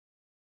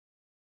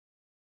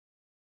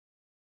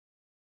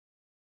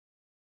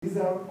These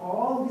are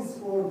all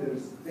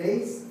disorders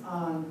based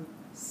on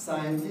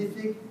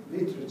scientific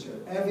literature,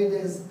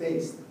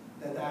 evidence-based,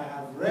 that I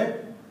have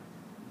read,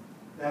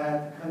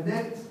 that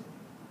connect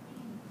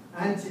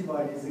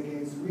antibodies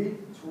against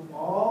wheat to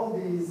all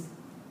these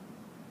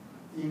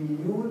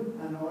immune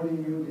and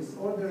autoimmune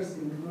disorders,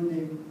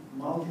 including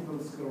multiple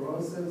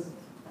sclerosis,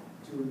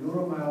 to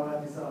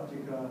neuromyelitis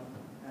optica,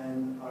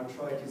 and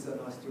arthritis and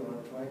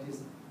osteoarthritis,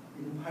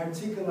 in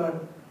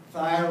particular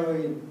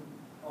thyroid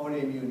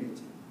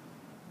autoimmunity.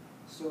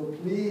 So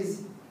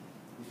please,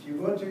 if you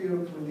go to your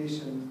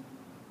clinician,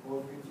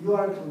 or if you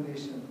are a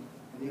clinician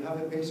and you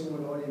have a patient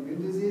with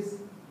autoimmune disease,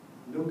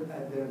 look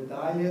at their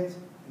diet,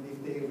 and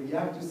if they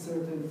react to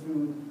certain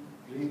food,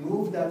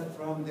 remove that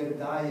from their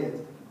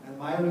diet, and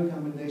my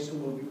recommendation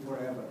will be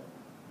forever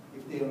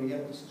if they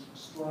react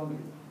strongly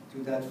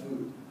to that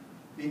food.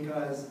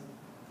 Because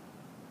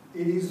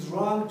it is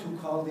wrong to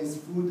call this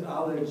food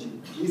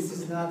allergy. This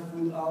is not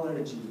food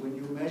allergy. When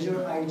you measure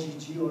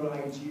IgG or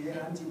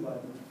IgA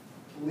antibody,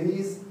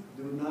 please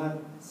do not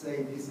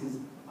say this is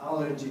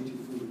allergy to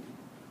food.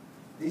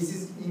 This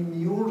is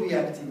immune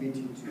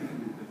reactivity to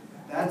food.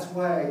 That's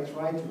why I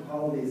try to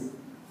call this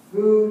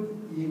food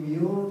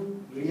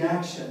immune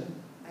reaction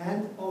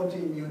and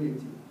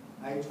autoimmunity.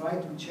 I try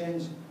to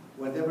change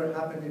whatever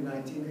happened in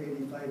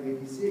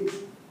 1985-86.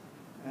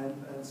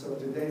 And so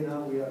today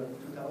now we are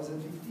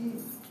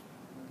 2015.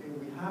 Okay,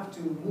 we have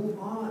to move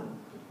on.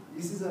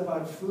 This is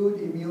about food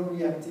immune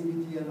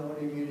reactivity and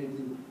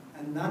autoimmunity,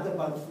 and not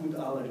about food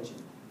allergy.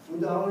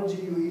 Food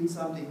allergy, you eat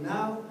something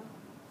now,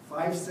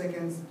 5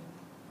 seconds,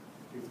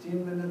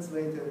 15 minutes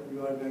later,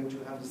 you are going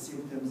to have the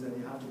symptoms and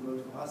you have to go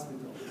to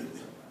hospital.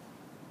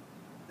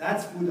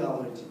 That's food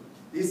allergy.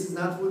 This is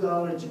not food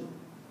allergy.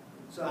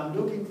 So I'm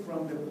looking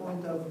from the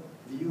point of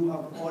view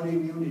of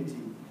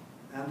autoimmunity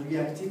and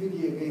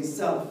reactivity against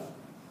self,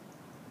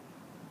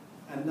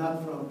 and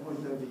not from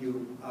point of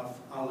view of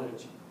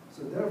allergy.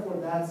 So therefore,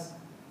 that's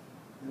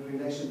in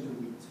relation to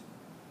wheat.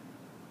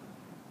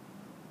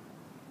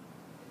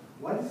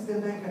 What is the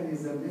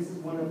mechanism? This is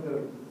one of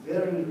the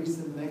very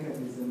recent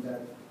mechanisms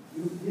that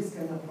this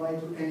can apply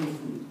to any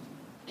food.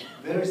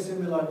 Very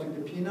similar to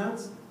the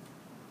peanuts,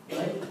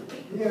 right?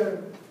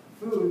 Here,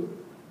 food,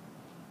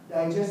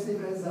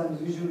 digestive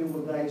enzymes usually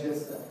will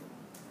digest that.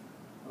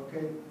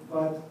 Okay?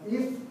 But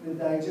if the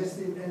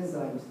digestive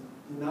enzymes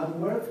do not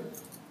work,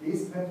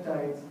 these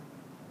peptides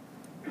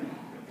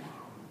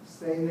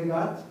stay in the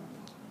gut,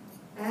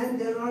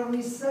 and there are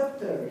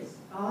receptors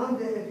on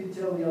the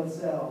epithelial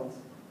cells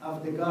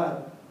of the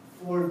gut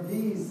for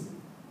these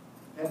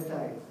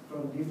peptides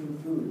from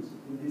different foods,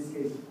 in this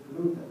case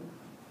gluten.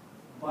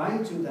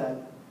 Bind to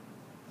that.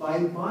 By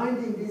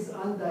binding these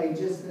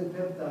undigested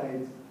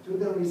peptides to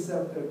the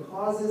receptor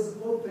causes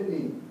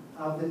opening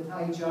of the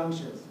tight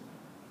junctions,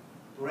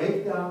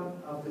 breakdown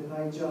of the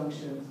tight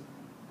junctions,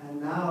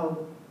 and now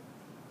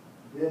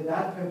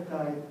that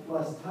peptide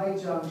plus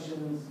tight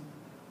junctions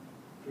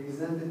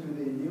presented to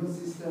the immune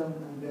system,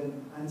 and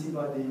then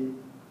antibody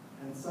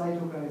and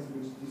cytokines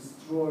which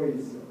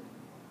destroys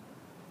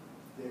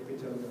the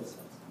epithelial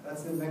cells.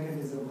 That's the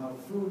mechanism how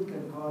food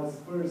can cause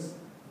first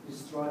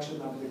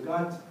destruction of the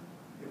gut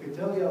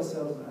epithelial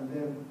cells, and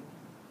then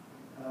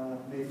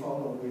may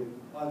follow with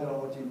other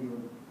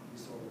autoimmune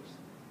disorders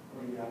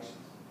or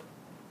reactions.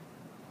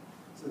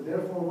 So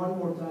therefore, one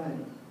more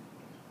time,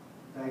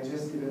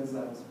 digestive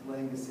enzymes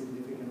playing a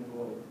significant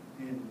role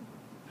in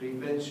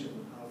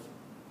prevention of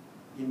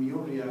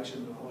immune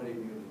reaction to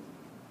autoimmunity.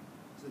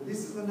 So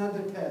this is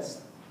another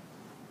test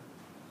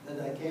that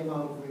I came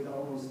out with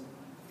almost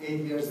 8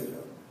 years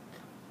ago.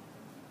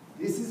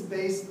 This is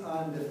based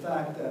on the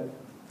fact that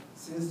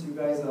since you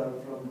guys are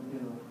from,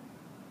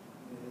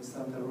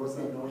 Santa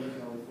Rosa, Northern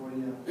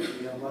California,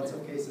 we have lots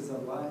of cases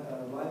of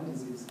Lyme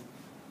disease.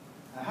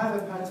 I have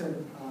a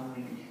patent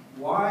on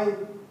why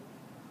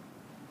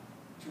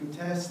to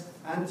test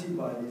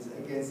antibodies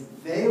against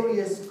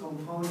various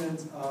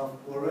components of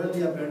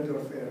Borrelia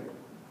burgdorferi,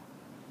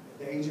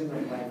 the agent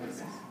of Lyme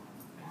disease.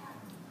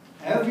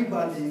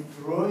 Everybody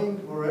growing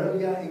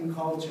Borrelia in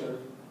culture,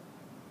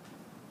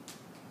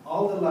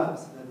 all the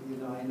labs that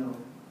I know,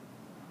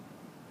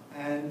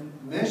 and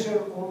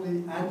measure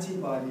only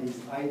antibodies,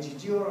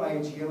 IgG or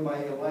IgM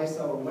by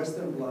ELISA or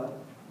Western blot,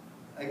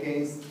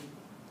 against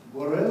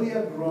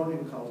Borrelia grown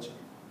in culture.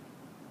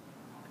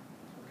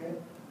 Okay?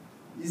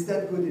 Is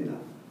that good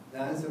enough? The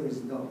answer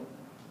is no.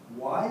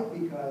 Why?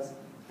 Because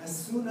as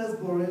soon as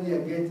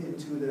Borrelia gets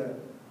into the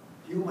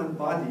human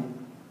body,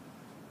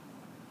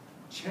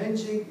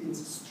 changing its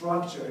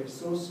structure is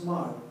so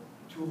smart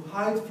to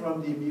hide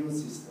from the immune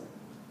system.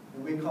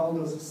 And we call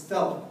those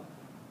stealth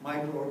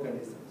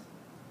microorganisms.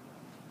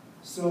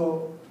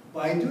 So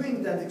by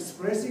doing that,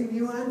 expressing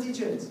new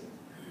antigens.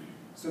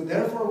 So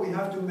therefore, we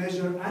have to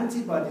measure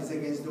antibodies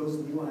against those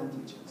new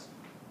antigens.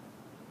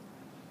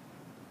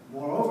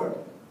 Moreover,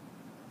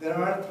 there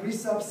are 3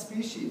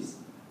 subspecies.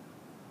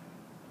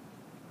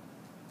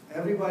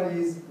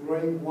 Everybody is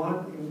growing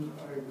one in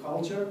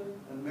culture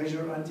and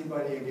measure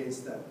antibody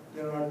against that.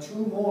 There are 2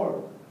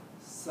 more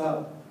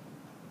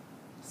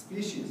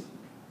subspecies.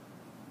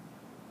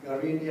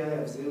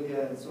 Gardenia,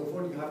 Epstein-Barr, and so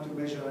forth, you have to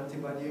measure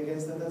antibody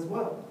against that as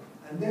well.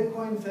 And then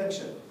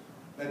co-infection,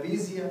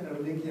 Babesia,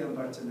 Ehrlichia, and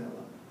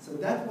Bartonella. So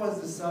that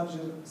was the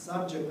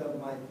subject of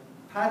my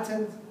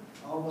patent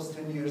almost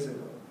 10 years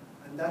ago.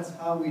 And that's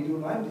how we do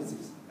Lyme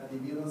disease at the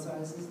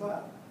Immunosciences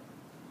lab.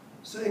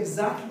 So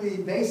exactly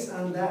based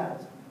on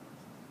that,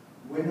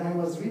 when I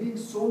was reading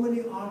so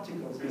many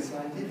articles in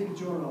scientific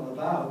journal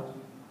about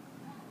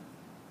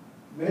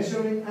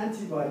measuring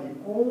antibody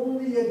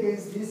only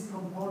against these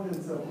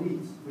components of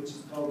wheat, which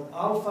is called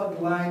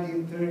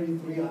alpha-gliadin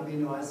 33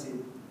 amino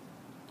acid,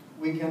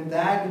 we can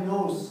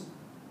diagnose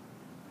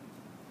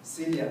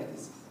celiac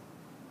disease.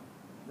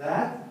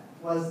 That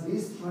was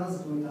this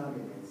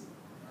transglutaminase,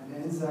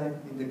 an enzyme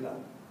in the gut.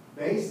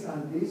 Based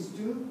on these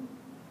two,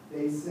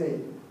 they say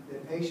the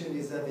patient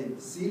is having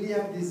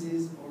celiac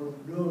disease or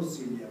no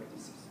celiac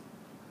disease.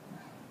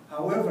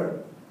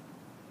 However,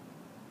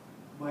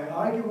 my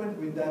argument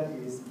with that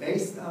is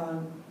based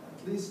on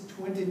at least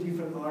 20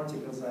 different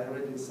articles I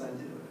read in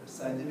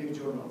scientific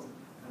journals,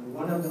 and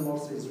one of them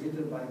also is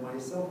written by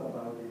myself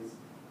about this,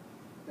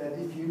 that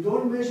if you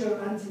don't measure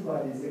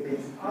antibodies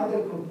against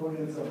other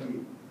components of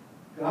wheat,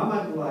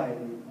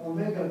 gamma-gliadin,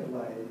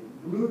 omega-gliadin,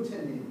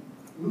 glutenin,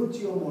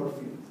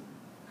 luteomorphine,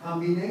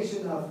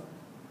 combination of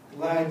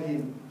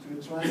gliadin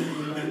to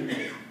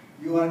transglutaminase,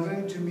 you are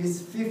going to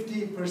miss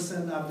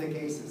 50% of the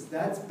cases.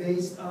 That's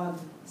based on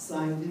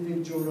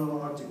scientific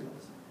journal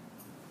articles.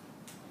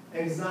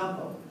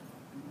 Example,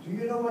 do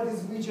you know what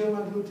is wheat germ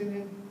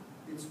agglutinin?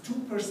 It's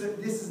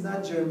 2%, this is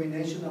not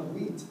germination of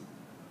wheat.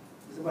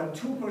 It's about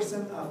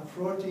 2% of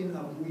protein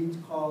of wheat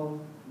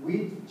called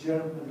wheat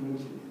germ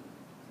agglutinin.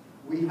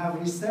 We have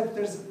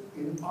receptors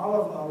in all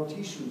of our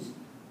tissues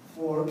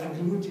for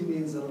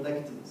agglutinins and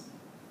lectins.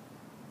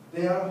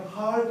 They are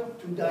hard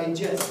to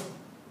digest.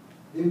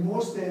 The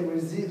most they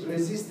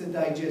resist the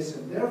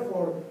digestion.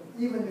 Therefore,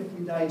 even if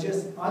we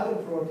digest other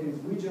proteins,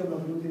 wheat germ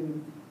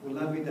agglutinin will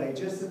not be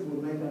digested,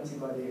 will make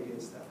antibody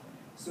against that.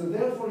 So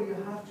therefore, you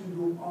have to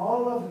do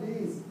all of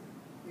these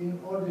in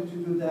order to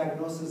do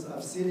diagnosis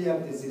of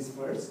celiac disease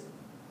first.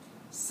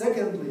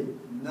 Secondly,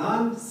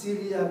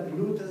 non-celiac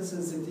gluten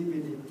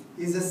sensitivity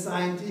is a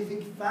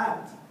scientific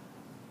fact.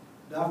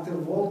 Dr.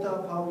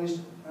 Volta published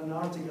an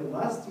article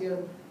last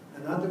year,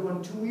 another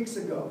one 2 weeks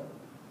ago.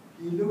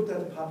 He looked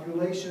at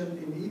population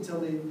in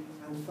Italy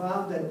and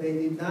found that they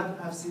did not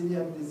have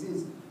celiac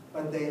disease,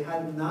 but they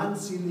had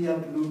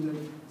non-celiac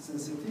gluten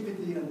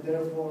sensitivity, and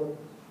therefore,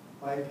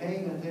 by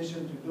paying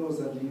attention to those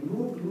and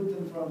remove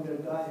gluten from their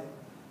diet,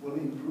 will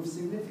improve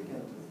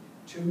significantly.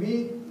 To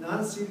me,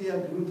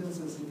 non-celiac gluten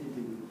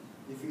sensitivity,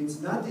 if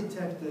it's not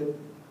detected,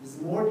 is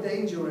more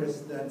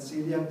dangerous than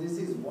celiac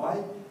disease.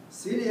 Why?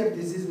 Celiac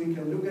disease, we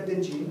can look at the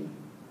gene,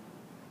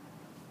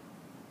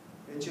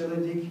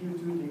 HLA-DQ2,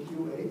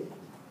 DQ8.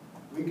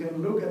 We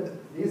can look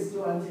at these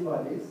two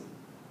antibodies.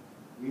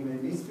 We may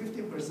miss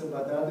 50%,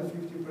 but the other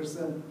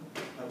 50%,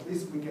 at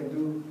least we can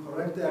do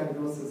correct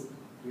diagnosis,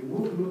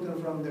 remove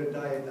gluten from their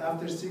diet.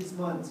 After 6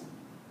 months,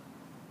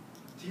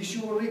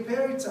 tissue will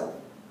repair itself.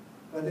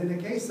 But in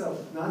the case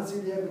of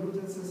non-celiac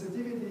gluten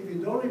sensitivity, if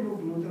you don't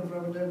remove gluten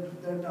from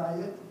their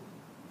diet,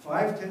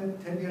 5,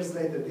 10 years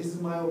later, this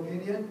is my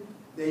opinion,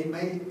 they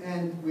may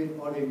end with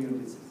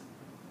autoimmune disease.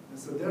 And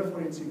so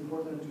therefore, it's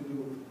important to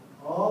do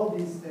all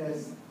these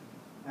tests,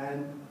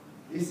 and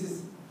this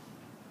is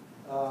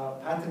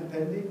patent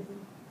pending,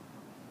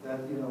 that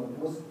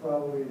most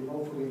probably,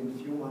 hopefully in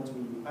a few months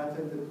will be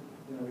patented,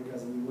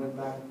 because we went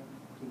back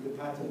to the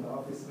patent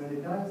office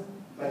many times.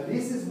 But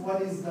this is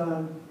what is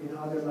done in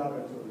other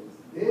laboratories.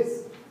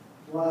 This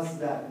plus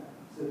that.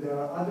 So there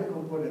are other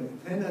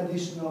components. 10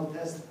 additional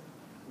tests,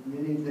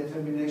 meaning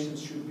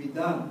determinations, should be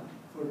done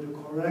for the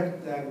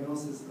correct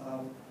diagnosis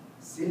of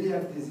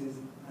celiac disease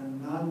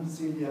and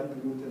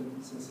non-celiac gluten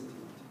sensitivity.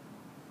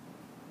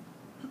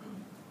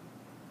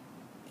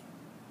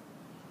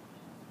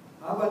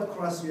 How about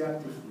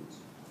cross-reactive foods?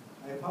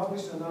 I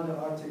published another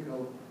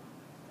article.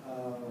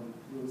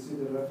 You'll see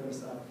the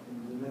reference up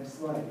in the next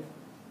slide.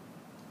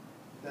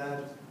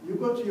 That you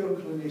go to your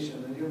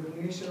clinician, and your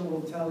clinician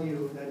will tell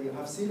you that you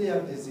have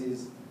celiac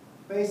disease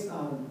based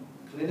on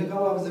clinical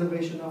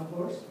observation, of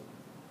course,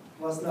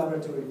 plus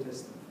laboratory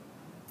testing.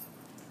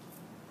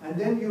 And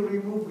then you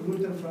remove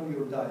gluten from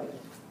your diet.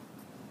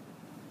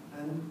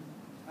 And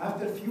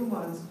after a few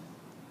months,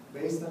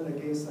 based on,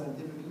 again,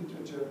 scientific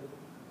literature,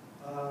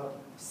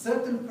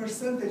 certain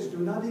percentage do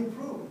not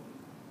improve.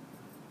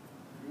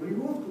 You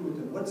remove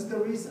gluten. What's the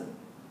reason?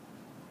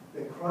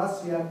 The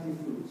cross-reactive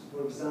foods,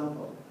 for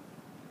example,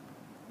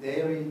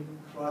 dairy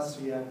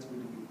cross-reacts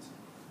with wheat.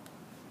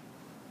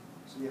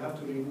 So you have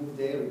to remove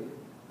dairy in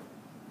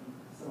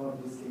some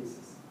of these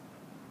cases.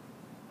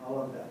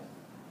 All of that.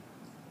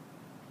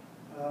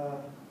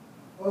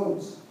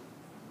 Oats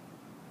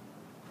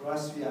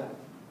cross-react.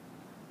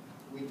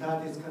 We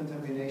thought it's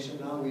contamination.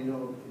 Now we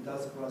know it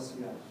does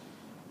cross-react.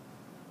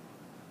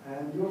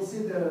 And you'll see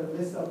the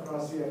list of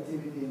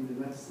cross-reactivity in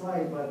the next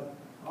slide, but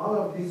all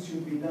of these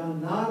should be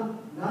done.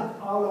 Not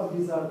all of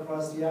these are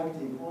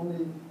cross-reactive,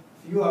 only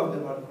few of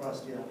them are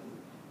cross-reactive.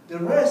 The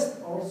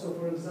rest also,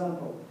 for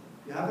example,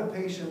 you have a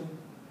patient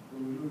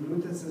with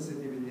gluten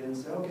sensitivity and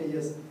say, okay,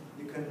 yes,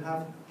 you can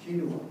have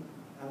quinoa,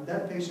 and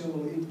that patient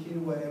will eat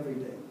quinoa every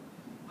day.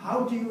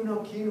 How do you know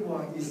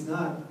quinoa is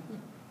not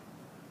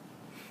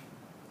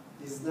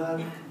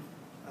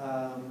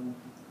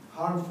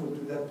harmful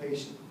to that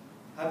patient?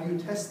 Have you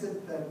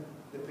tested that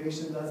the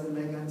patient doesn't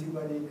make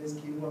antibody against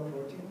quinoa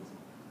proteins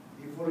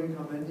before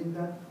recommending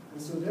that?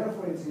 And so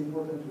therefore it's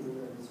important to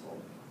look at this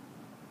whole.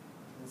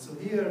 And so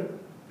here,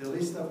 the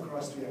list of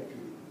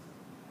cross-reactivity.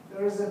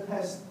 There is a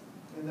test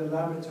in the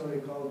laboratory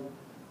called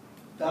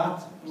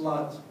dot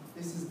blot.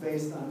 This is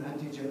based on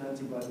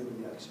antigen-antibody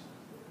reaction.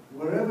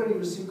 Wherever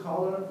you see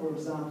color, for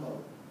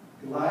example,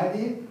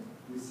 gliadin,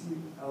 you see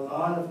a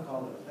lot of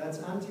color. That's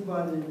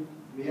antibody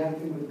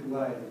reacting with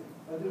gliadin.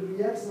 But it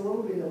reacts a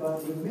little bit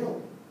with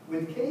milk,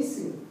 with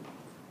casein.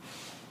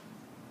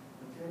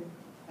 Okay?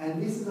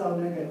 And this is our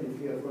negative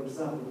here. For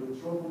example,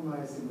 with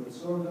tropomyosin, with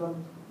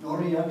sorghum, no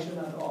reaction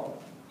at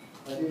all.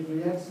 But it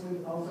reacts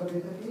with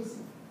alpha-beta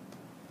casein.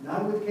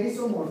 Not with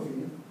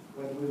casomorphine,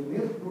 but with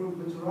milk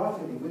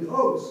butyrophenol, with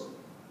oats.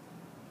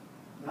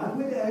 Not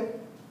with egg.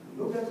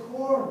 Look at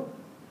corn,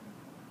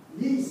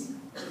 yeast,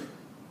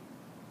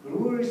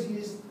 brewer's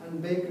yeast,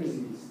 and baker's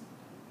yeast.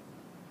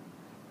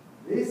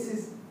 This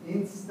is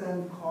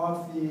instant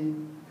coffee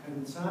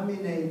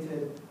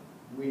contaminated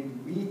with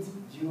wheat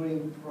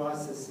during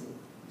processing.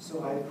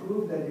 So I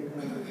prove that you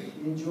can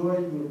enjoy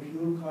your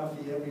pure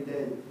coffee every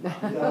day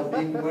without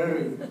being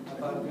worried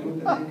about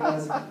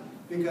gluten.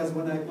 Because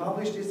when I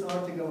published this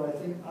article, I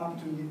think up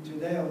to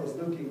today I was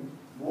looking,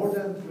 more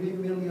than 3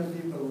 million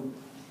people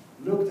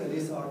looked at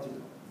this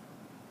article.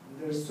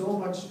 There's so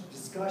much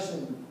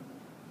discussion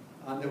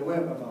on the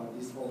web about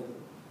this whole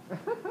thing.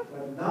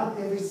 But not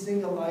every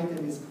single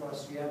item is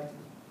cross-reactive.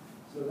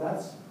 So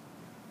that's,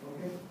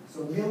 okay?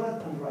 So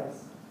millet and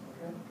rice,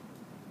 okay?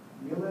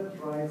 Millet,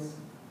 rice,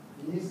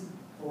 yeast,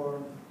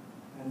 corn,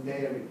 and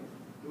dairy.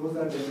 Those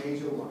are the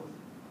major ones.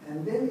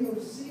 And then you'll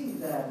see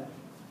that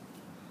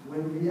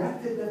when we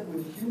reacted that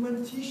with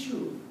human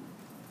tissue,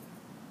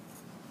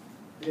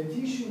 the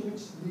tissue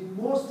which the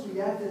most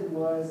reacted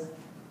was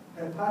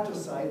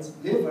hepatocytes,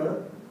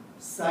 liver,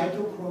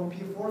 cytochrome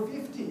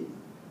P450.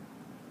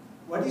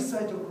 What is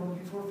cytochrome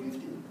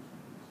P450?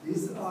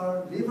 These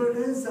are liver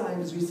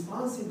enzymes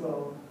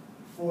responsible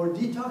for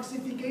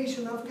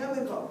detoxification of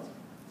chemicals.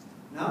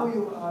 Now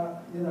you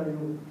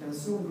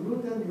consume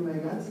gluten, you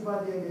make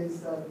antibody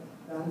against that,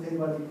 the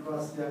antibody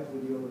cross-react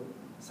with your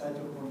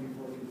cytochrome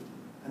P450.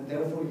 And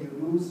therefore you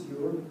lose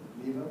your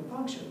liver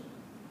function.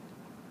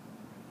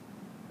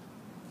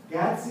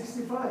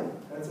 GAD65,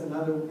 that's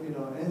another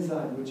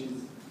enzyme which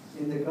is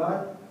in the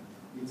gut.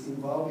 It's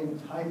involved in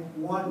type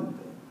 1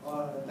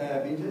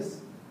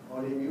 diabetes,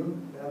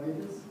 autoimmune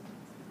diabetes.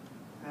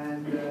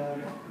 And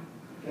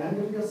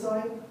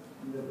ganglioside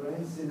in the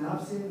brain,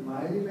 synapsin,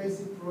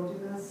 myelin-basic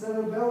protein, and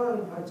cerebellar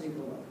in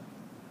particular.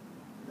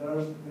 There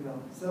are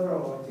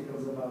several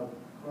articles about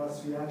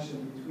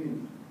cross-reaction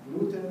between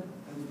gluten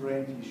and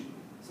brain tissue.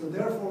 So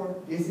therefore,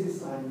 this is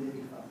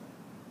scientific fact,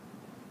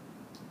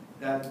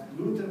 that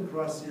gluten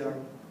cross-react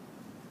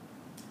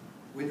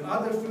with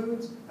other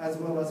foods as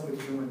well as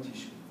with human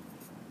tissue.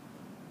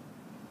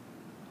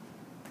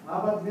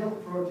 How about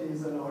milk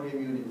proteins and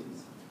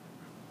autoimmunities?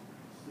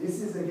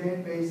 This is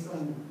again based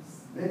on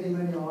many,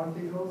 many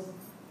articles,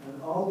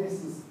 and all of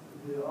this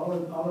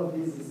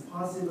is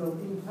possible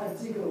in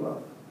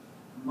particular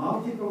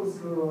multiple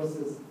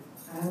sclerosis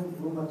and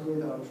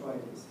rheumatoid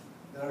arthritis.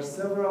 There are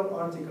several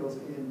articles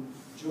in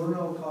a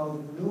journal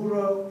called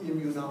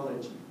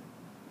Neuroimmunology,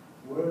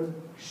 where it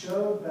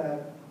showed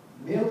that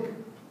milk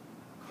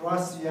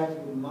cross-react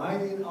with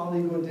myelin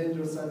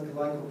oligodendrocyte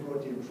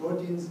glycoprotein,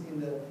 proteins in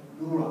the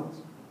neurons.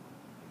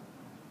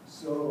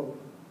 So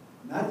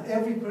not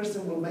every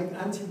person will make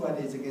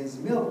antibodies against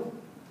milk.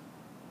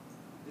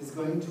 Is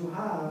going to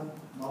have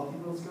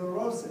multiple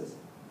sclerosis.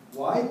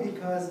 Why?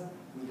 Because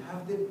we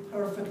have the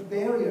perfect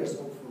barriers,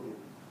 hopefully.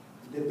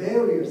 The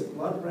barriers,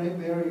 blood-brain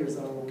barriers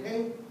are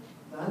okay.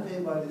 The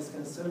antibodies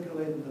can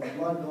circulate in the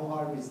blood, no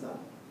harm is done.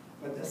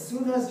 But as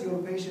soon as your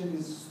patient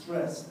is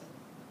stressed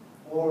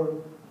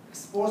or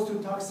exposed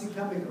to toxic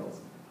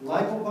chemicals,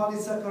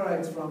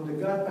 lipopolysaccharides from the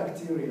gut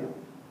bacteria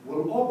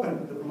will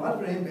open the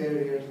blood-brain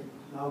barrier.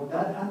 Now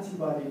that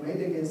antibody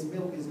made against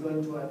milk is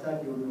going to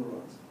attack your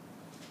neurons.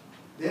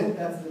 Then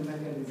that's the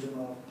mechanism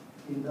of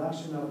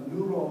induction of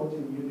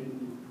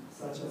neuroautoimmunity,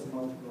 such as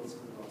multiple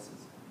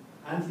sclerosis.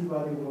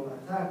 Antibody will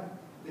attack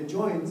the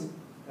joints.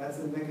 That's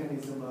the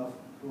mechanism of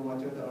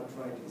rheumatoid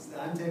arthritis.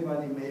 The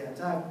antibody may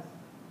attack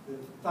the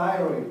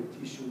thyroid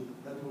tissue.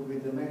 That will be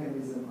the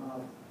mechanism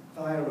of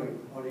thyroid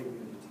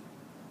autoimmunity.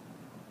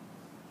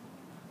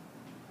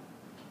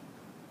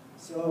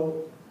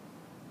 So,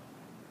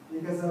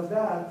 because of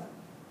that,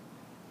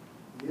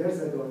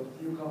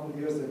 couple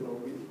years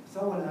ago,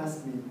 someone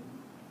asked me,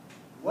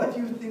 what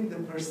do you think the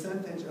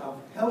percentage of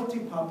healthy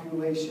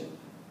population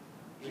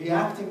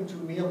reacting to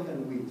milk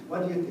and wheat?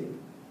 What do you think?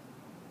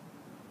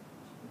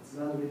 It's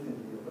not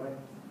written here, right?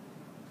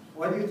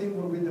 What do you think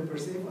will be the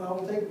perceived? I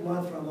will take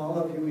blood from all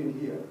of you in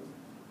here.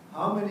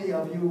 How many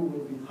of you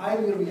will be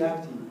highly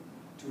reactive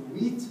to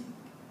wheat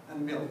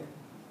and milk?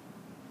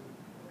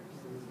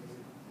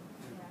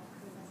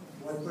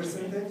 What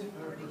percentage? 100%.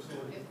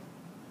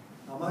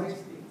 How much?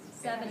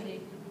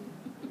 70.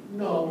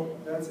 No,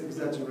 that's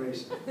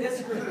exaggeration.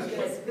 This group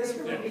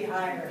will be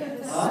higher.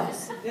 Huh?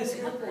 This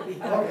group will be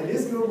higher. Okay,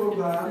 this group will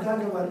go. I'm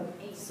talking about,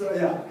 so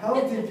yeah,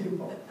 healthy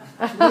people.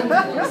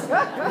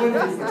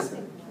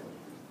 20%.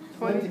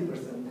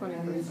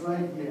 20%. It's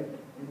right here.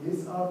 In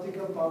this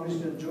article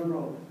published in a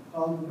journal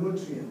called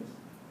Nutrient.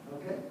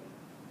 Okay?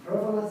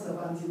 Prevalence of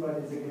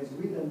antibodies against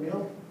wheat and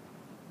milk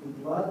in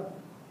blood,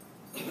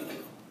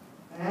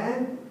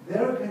 and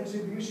their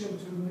contribution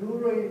to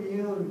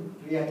neuroimmune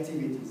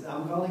reactivities.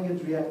 I'm calling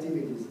it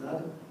reactivities,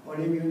 not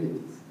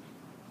autoimmunities.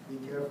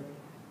 Be careful.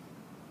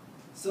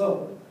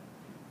 So,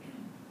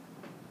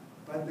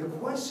 but the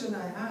question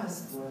I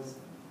asked was,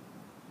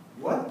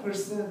 what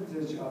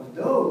percentage of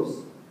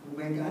those who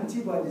make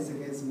antibodies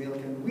against milk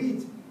and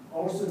wheat,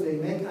 also they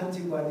make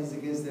antibodies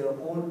against their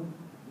own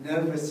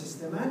nervous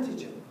system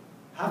antigen?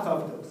 Half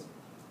of those.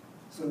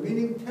 So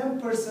meaning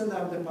 10%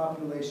 of the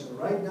population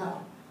right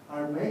now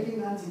are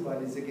making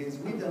antibodies against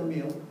wheat and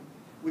milk,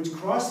 which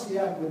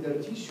cross-react with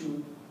their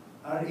tissue,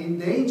 are in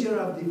danger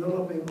of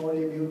developing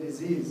autoimmune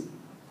disease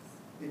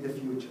in the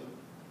future.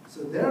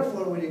 So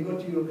therefore, when you go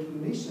to your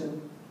clinician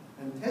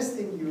and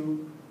testing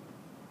you,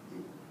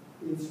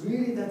 it's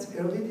really, that's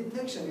early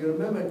detection. You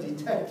remember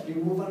detect,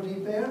 remove, and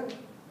repair?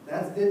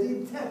 That's the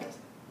detect.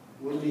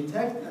 We'll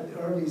detect at the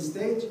early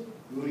stage,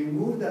 you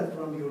remove that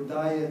from your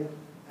diet,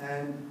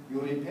 and you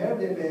repair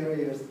the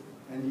barriers,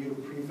 and you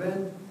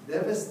prevent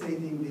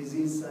devastating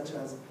disease such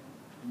as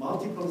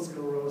multiple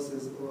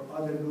sclerosis or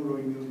other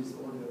neuroimmune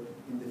disorder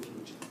in the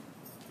future.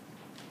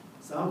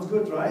 Sounds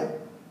good, right?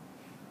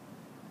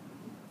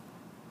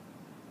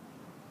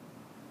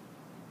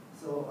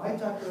 So I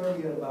talked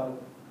earlier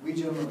about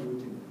regional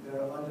gluten.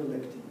 There are other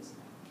lectins.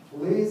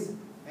 Please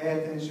pay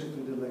attention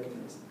to the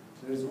lectins.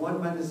 There's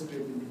one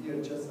manuscript in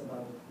here just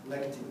about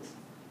lectins.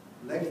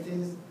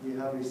 Lectins, we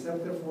have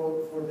receptor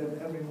for them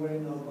everywhere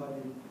in our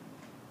body.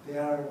 They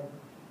are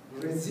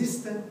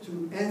resistant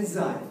to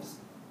enzymes.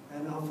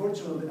 And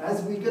unfortunately,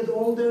 as we get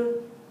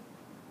older,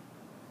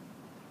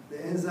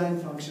 the enzyme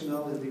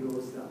functionality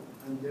goes down.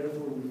 And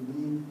therefore, we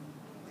need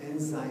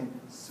enzyme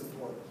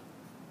support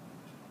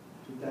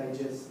to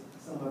digest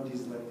some of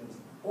these lectins.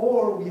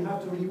 Or we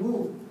have to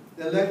remove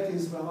the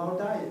lectins from our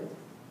diet.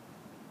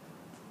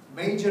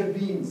 Major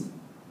beans,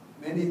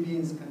 many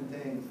beans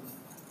contain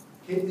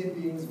kidney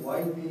beans,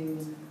 white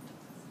beans,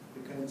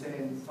 they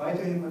contain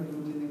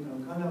phytohemagglutinin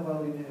and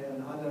cannabinoid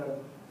and other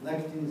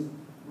lectins,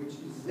 which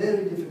is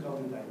very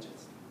difficult to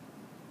digest.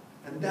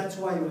 And that's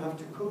why you have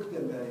to cook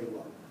them very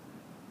well.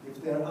 If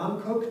they're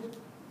uncooked,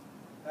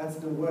 that's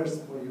the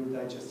worst for your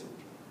digestive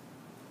tract.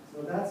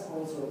 So that's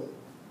also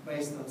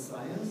based on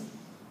science.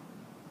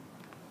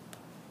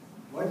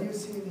 What do you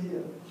see in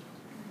here?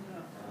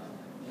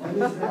 What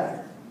is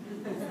that?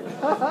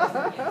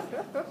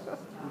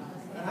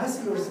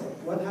 Ask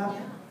yourself, what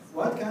happened?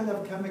 What kind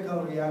of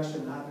chemical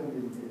reaction happened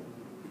in here?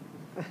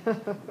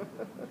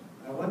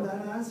 I want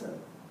an answer.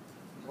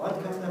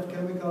 What kind of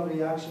chemical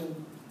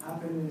reaction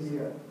happened in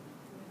here?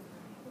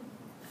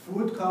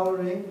 Food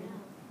coloring,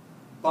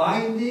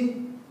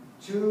 binding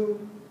to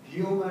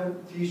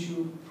human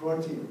tissue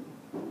protein.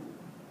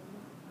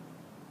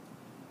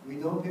 We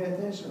don't pay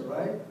attention,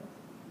 right?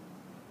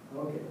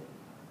 Okay.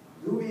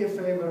 Do me a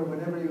favor,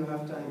 whenever you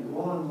have time, go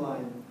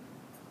online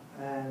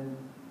and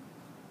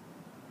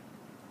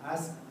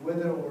ask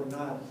whether or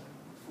not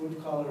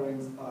food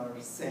colorings are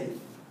safe.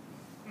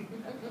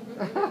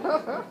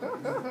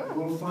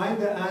 We'll find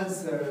the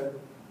answer.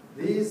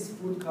 These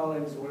food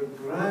colorings were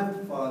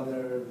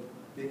grandfathered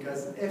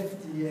because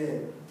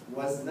FDA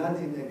was not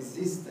in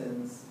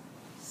existence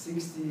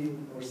 60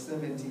 or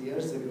 70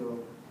 years ago,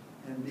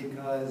 and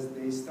because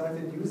they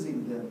started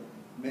using them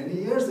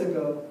many years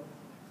ago,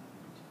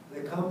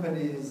 the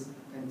companies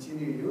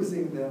continue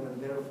using them, and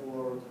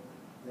therefore,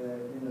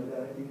 they're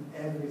in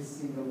every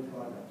single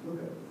product. Look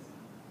at this.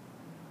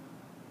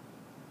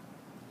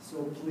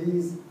 So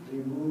please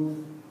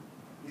remove.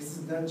 This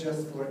is not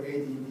just for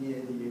ADD,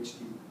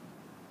 ADHD.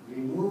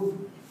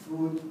 Remove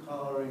food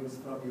colorings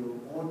from your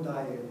own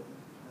diet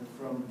and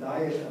from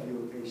diet of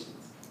your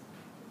patients.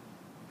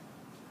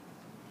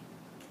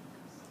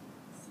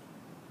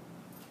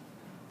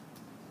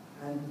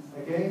 And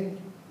again,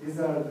 these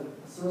are the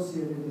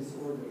associated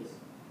disorders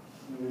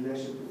in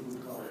relation to food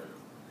coloring.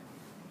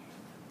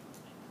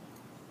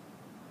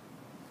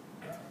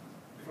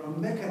 From a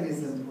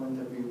mechanism point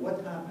of view,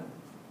 what happened?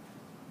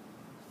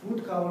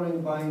 Food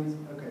coloring binds,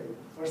 okay,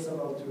 first of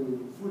all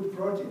to food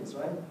proteins,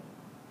 right?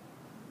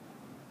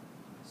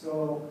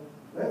 So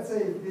let's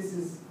say this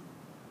is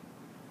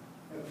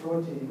a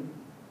protein,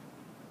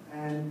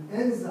 and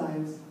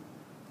enzymes,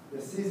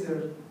 the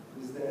scissor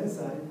is the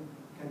enzyme,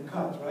 can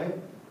cut, right?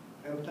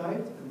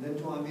 Peptide, and then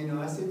 2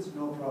 amino acids,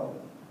 no problem.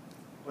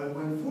 But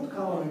when food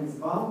coloring is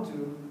bound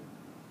to,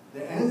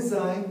 the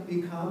enzyme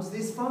becomes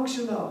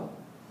dysfunctional.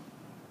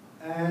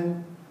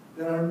 And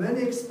there are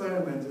many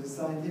experiments in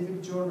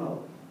scientific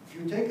journal. If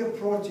you take a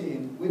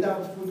protein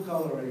without food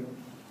coloring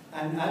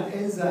and add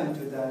enzyme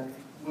to that,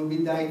 it will be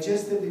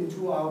digested in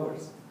 2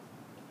 hours.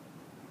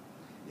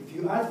 If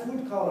you add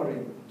food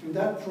coloring to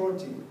that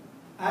protein,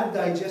 add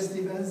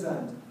digestive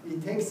enzymes,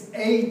 it takes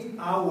 8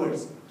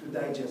 hours to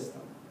digest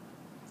them.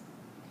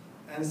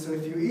 And so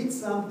if you eat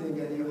something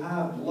and you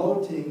have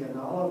bloating and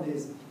all of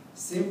these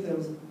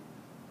symptoms,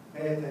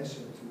 pay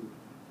attention to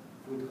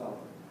food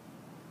coloring.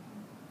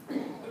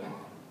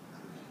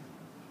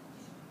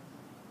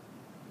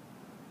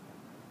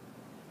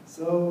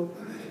 So,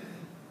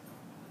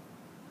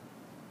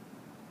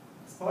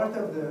 as part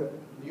of the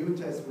new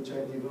test which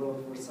I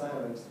developed for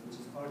Cyrex, which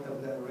is part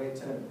of the Array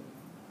 10,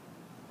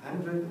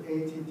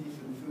 180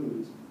 different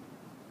foods,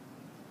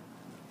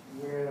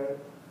 where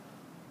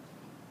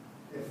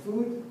a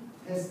food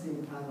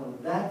testing panel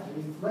that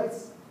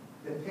reflects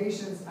the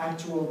patient's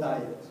actual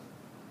diet.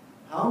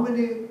 How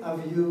many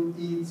of you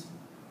eat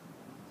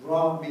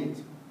raw meat?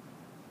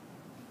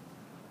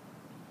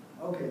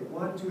 Okay,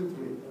 1, 2,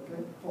 3,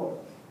 okay, 4.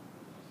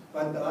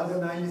 But the other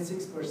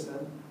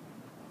 96%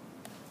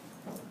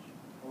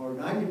 or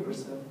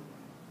 90%,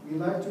 we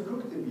like to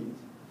cook the meat.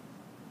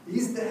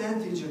 Is the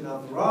antigen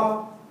of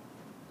raw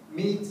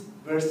meat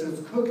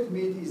versus cooked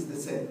meat is the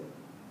same?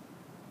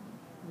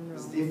 No.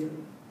 It's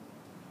different.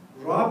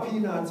 Raw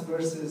peanuts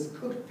versus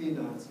cooked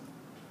peanuts.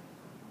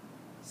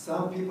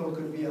 Some people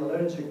could be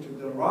allergic to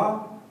the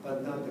raw,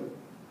 but not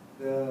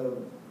the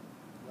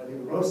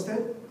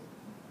roasted.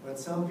 But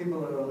some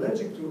people are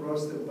allergic to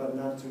roasted, but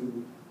not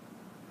to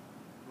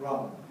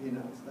raw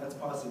peanuts. That's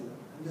possible.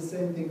 And the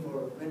same thing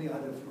for many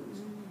other foods.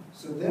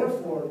 So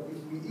therefore,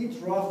 if we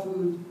eat raw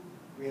food,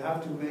 we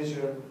have to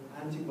measure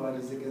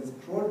antibodies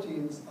against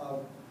proteins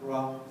of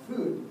raw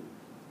food.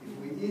 If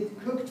we eat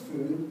cooked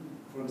food,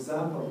 for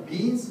example,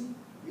 beans,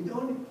 we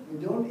don't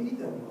eat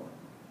them raw.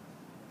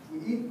 If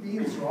we eat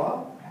beans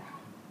raw,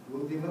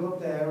 we'll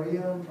develop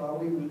diarrhea and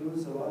probably we'll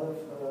lose a lot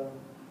of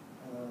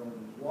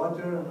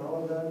water and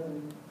all of that,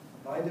 and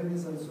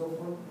vitamins and so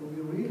forth. Will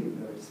be really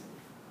very sick.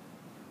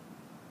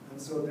 And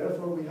so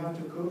therefore we have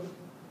to cook.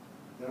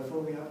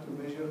 Therefore we have to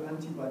measure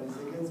antibodies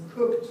against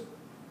cooked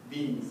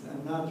beans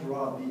and not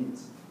raw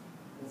beans.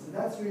 And so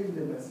that's really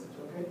the message,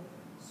 okay?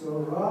 So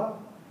raw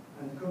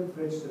and cooked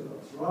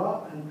vegetables,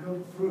 raw and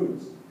cooked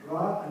fruits,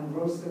 raw and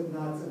roasted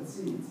nuts and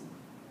seeds,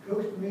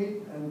 cooked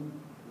meat and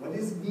what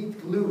is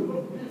meat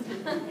glue?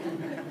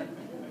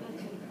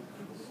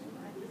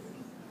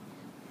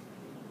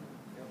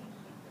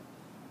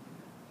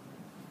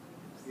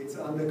 It's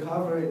on the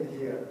cover in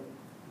here,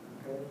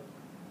 okay?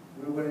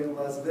 We were in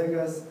Las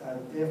Vegas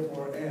at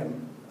F4M.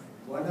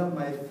 One of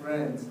my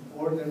friends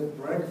ordered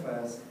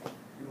breakfast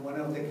in one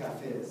of the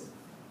cafes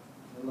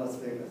in Las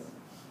Vegas.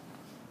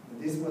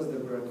 And this was the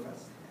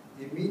breakfast.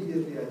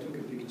 Immediately I took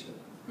a picture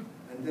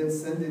and then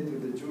sent it to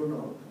the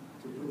journal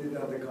to put it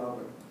on the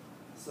cover.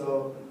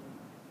 So,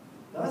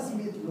 does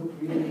meat look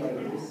really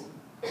like this?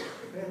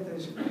 Pay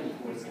attention to it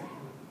for a second.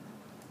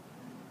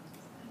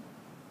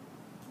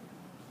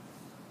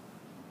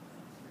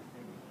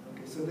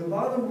 Okay, so the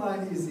bottom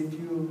line is if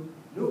you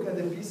look at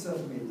a piece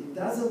of meat, it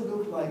doesn't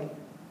look like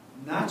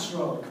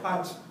natural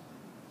cut,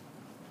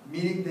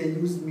 meaning they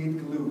used meat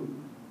glue.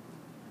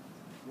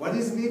 What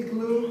is meat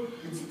glue?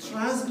 It's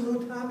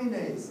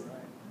transglutaminase.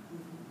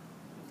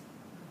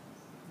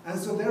 And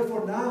so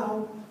therefore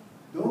now,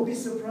 don't be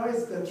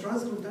surprised that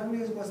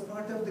transglutaminase was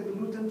part of the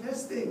gluten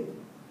testing.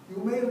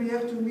 You may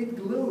react to meat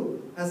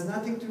glue. Has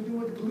nothing to do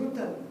with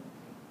gluten.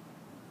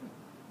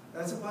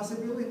 That's a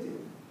possibility.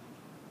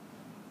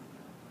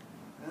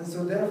 And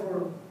so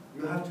therefore,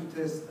 you have to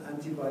test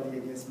antibody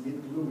against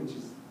meat glue, which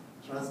is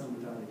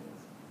transglutaminase.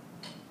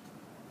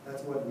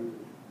 That's what we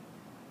do.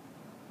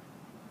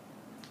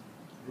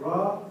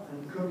 Raw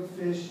and cooked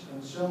fish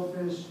and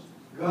shellfish,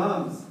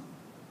 gums.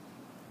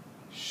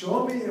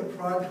 Show me a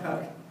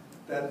product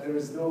that there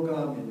is no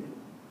gum in it.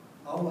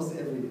 Almost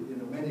every,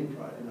 many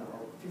products, 50%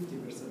 of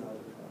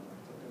the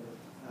products. Okay?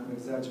 I'm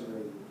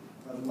exaggerating,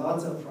 but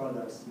lots of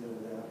products, they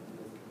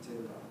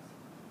contain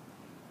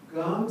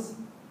gums. Gums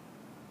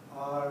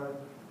are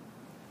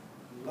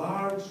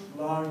large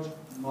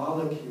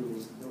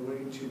molecules that were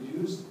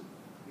introduced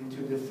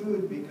into the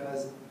food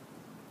because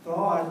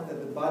thought that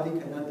the body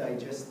cannot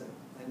digest them,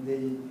 and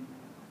they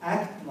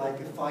act like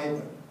a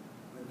fiber.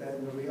 But that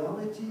in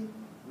reality,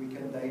 we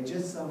can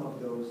digest some of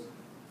those.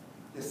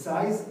 The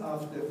size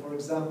of the, for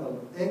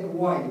example, egg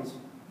white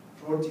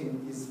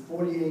protein is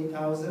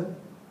 48,000.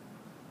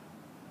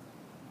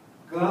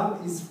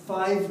 Gum is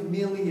 5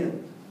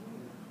 million.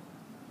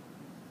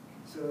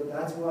 So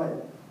that's why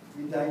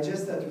we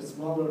digest that with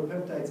smaller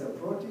peptides and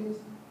proteins,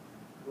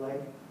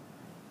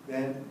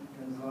 then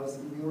can cause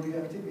immune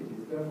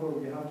reactivities. Therefore,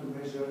 we have to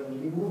measure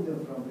and remove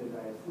them from the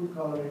diet. Food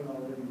coloring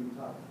already we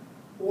talked.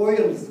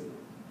 Oils.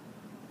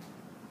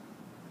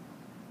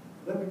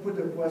 Let me put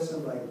a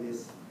question like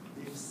this.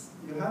 If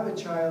you have a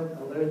child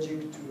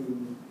allergic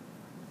to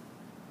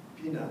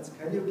peanuts,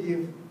 can you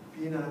give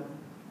peanut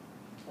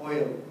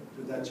oil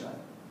to that child.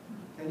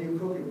 Can you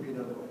cook in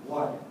peanut oil?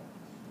 Why?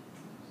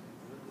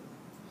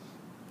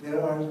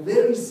 There are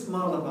very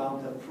small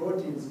amount of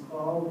proteins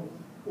called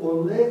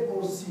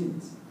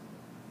oleosins.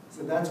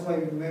 So that's why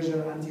we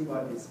measure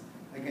antibodies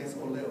against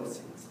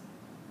oleosins.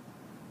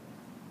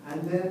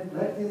 And then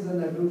lectins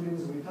and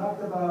agglutins we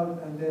talked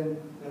about, and then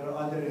there are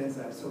other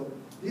enzymes. So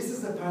this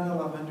is a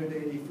panel of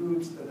 180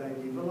 foods that I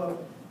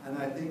developed, and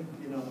I think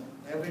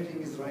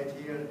everything is right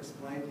here,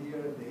 explained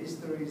here, the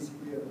history is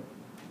here.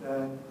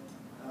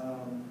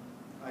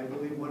 I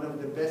believe one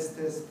of the best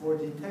tests for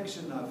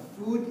detection of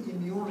food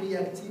immune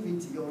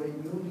reactivity or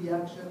immune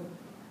reaction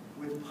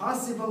with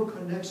possible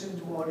connection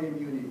to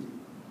autoimmunity.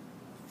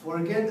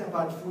 Forget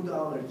about food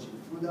allergy.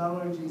 Food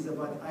allergy is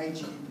about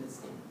IgE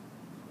testing.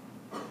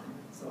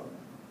 So,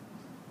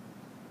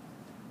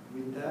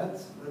 with that,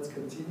 let's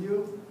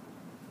continue.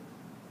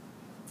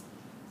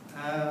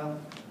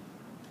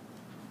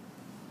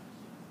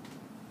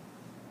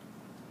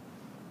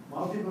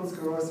 Multiple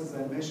sclerosis,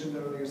 I mentioned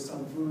earlier,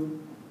 some food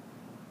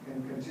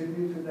can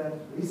contribute to that.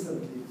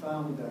 Recently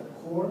found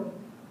that corn,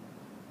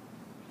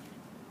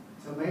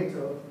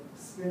 tomato,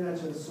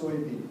 spinach, and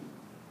soybean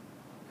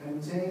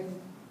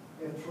contain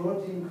a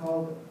protein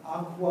called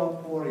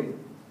aquaporin.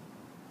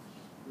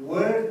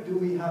 Where do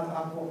we have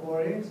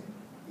aquaporin?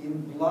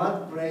 In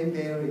blood-brain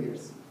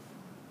barriers.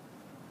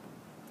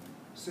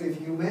 So if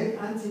you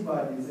make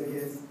antibodies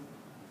against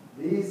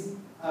these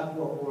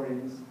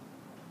aquaporins,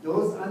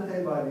 those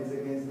antibodies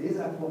against these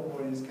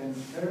aquaporins can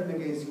turn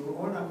against your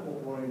own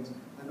aquaporins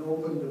and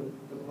open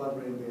the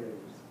blood-brain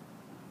barriers.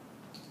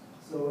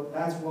 So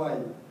that's why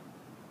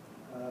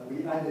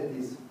we added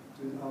this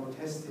to our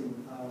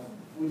testing of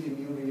food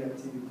immune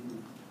reactivity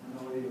and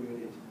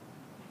autoimmunity.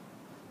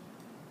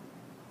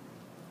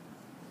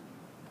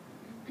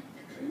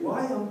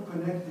 Why I'm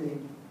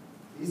connecting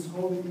this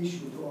whole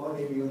issue to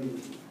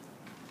autoimmunity?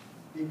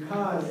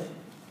 Because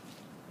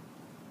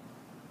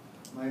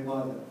my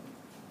mother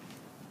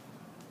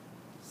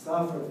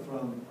suffered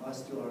from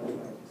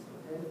osteoarthritis,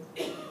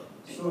 okay?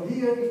 So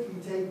here, if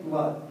we take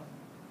blood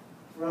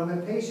from a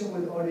patient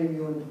with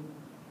autoimmune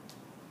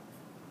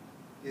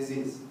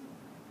disease,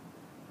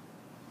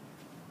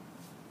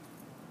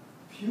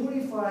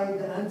 purify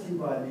the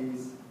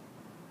antibodies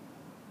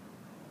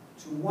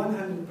to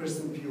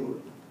 100% pure.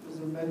 There's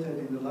a method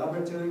in the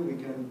laboratory,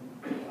 we can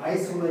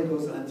isolate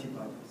those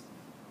antibodies.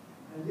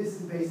 And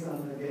this is based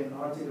on, again,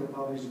 article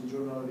published in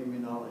Journal of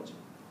Immunology.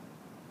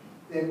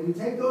 Then we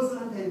take those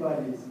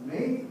antibodies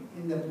made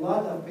in the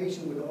blood of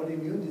patient with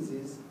autoimmune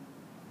disease,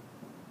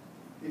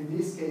 in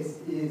this case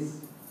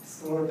is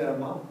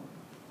scleroderma.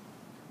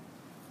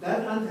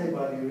 That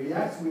antibody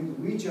reacts with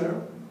wheat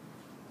germ,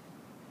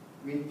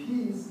 with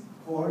peas,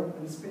 corn,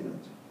 and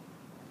spinach.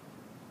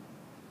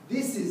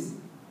 This is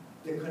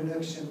the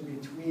connection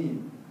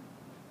between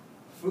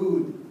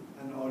food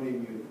and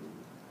autoimmunity.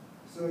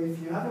 So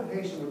if you have a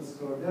patient with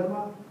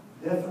scleroderma,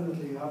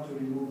 definitely you have to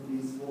remove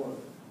these four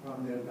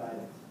from their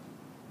diet.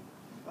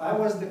 If I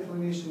was the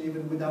clinician,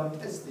 even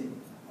without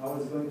testing, I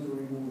was going to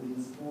remove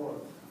these four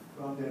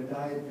from their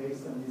diet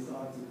based on this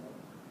article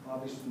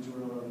published in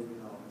Journal of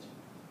Immunology.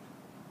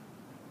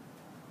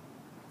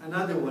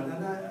 Another one,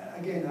 and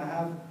I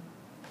have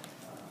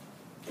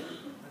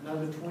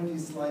another 20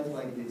 slides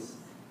like this.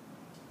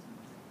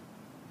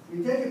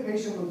 We take a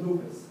patient with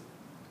lupus,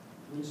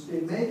 which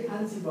they make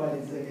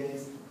antibodies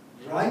against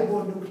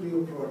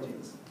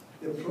ribonucleoproteins,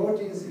 the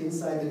proteins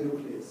inside the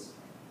nucleus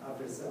of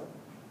a cell.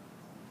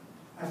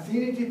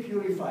 Affinity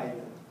purify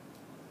them.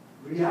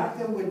 React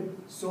them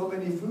with so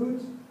many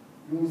foods,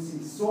 you will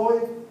see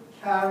soy,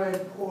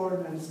 carrot,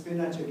 corn, and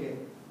spinach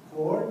again.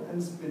 Corn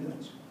and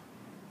spinach.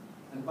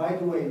 And by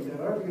the way, in the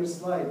earlier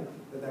slide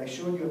that I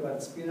showed you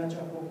about spinach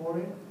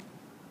aquaporin,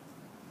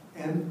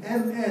 and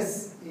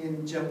MS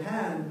in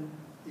Japan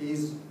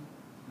is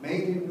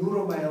made in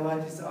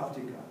neuromyelitis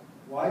optica.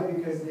 Why?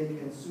 Because they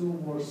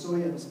consume more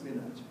soy and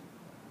spinach.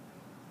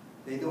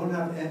 They don't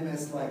have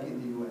MS like in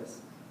the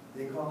US.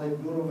 They call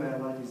it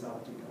neuromyelitis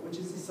optica, which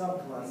is a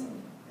subclass of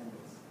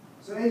MS.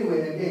 So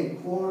anyway,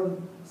 again,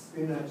 corn,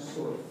 spinach,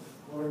 soy.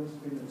 Corn,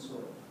 spinach,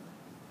 soy.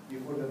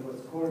 Before that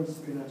was corn,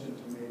 spinach, and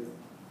tomato.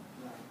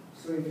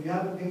 So if you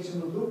have a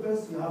patient with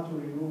lupus, you have to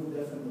remove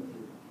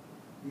definitely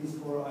these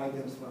four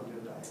items from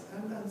their diet.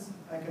 And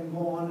I can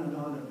go on and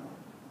on and on.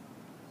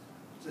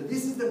 So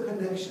this is the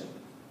connection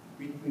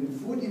between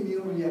food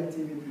immune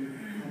reactivity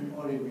and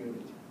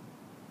autoimmunity.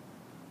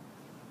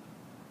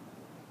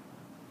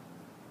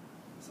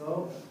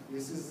 So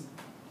this is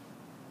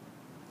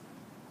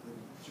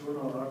the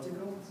journal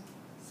articles,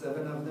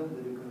 7 of them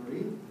that you can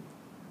read.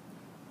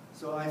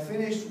 So I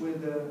finished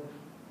with the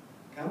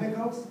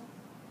chemicals.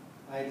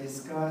 I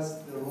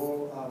discussed the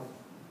role of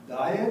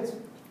diet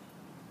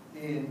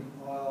in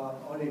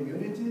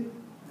autoimmunity.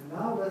 And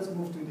now let's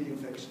move to the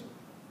infection.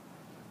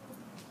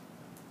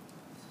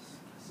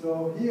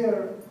 So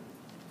here,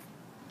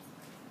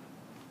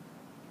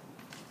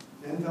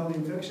 dental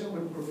infection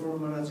with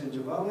Performance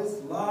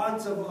gingivalis,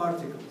 lots of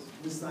articles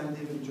in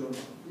scientific journal.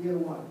 Here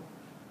one,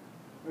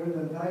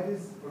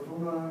 periodontitis,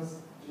 Performance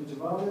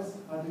gingivalis,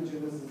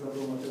 pathogenesis of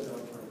rheumatoid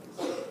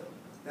arthritis.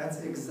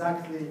 That's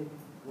exactly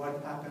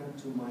what happened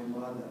to my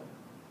mother.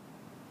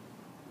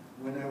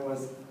 When I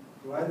was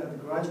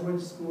at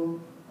graduate school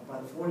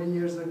about 40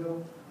 years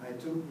ago, I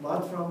took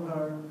blood from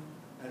her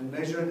and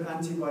measured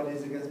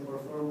antibodies against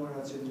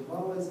Porphyromonas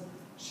gingivalis.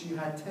 She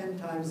had 10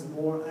 times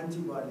more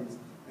antibodies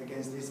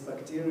against this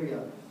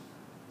bacteria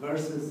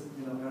versus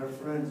her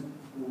friends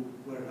who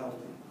were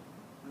healthy.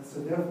 And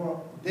so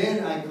therefore,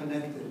 then I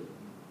connected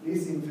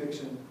this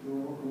infection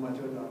to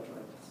rheumatoid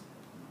arthritis.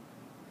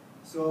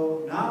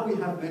 So now we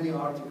have many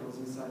articles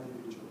inside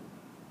the journal.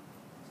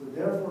 So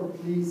therefore,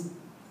 please,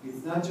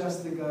 it's not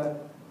just the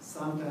gut.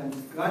 Sometimes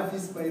gut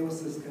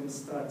dysbiosis can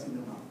start in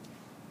the mouth.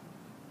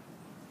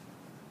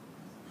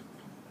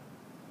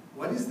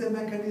 What is the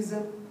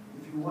mechanism?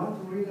 If you want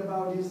to read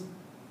about this,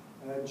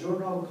 a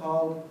journal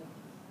called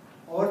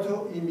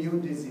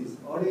Autoimmune Disease,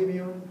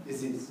 Autoimmune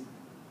Disease.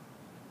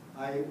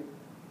 I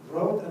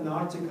wrote an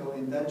article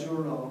in that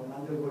journal,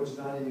 Ari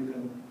Vojdani, you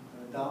can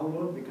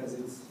download because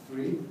it's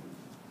free,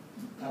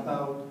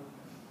 about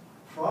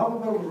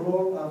probable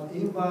role of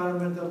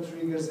environmental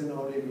triggers in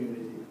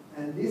autoimmunity.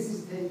 And this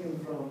is taken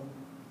from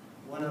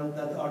one of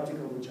that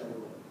article which I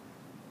wrote.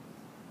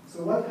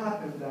 So what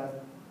happened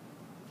that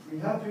we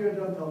have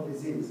periodontal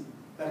disease.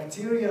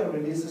 Bacteria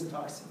releases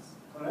toxins,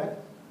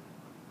 correct?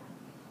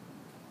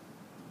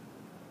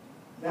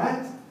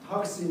 That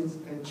toxins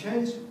can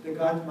change the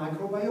gut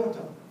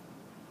microbiota.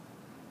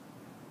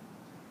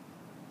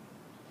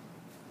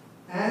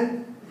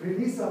 And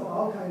release of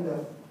all kinds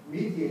of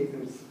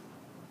mediators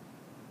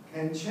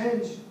can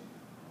change.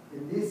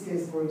 In this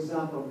case, for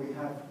example, we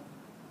have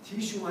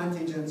tissue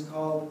antigens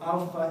called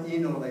alpha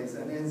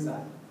enolase, an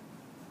enzyme.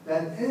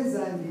 That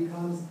enzyme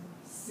becomes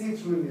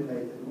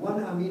citrulinated.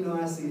 One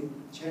amino acid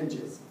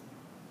changes.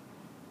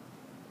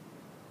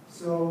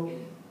 So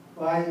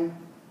by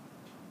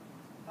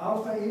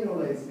alpha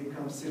enolase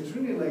becomes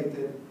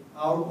citrulinated,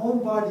 our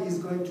own body is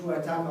going to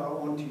attack our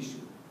own tissue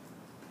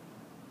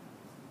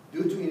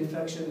due to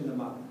infection in the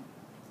mouth.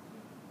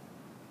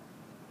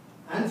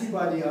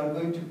 Antibody are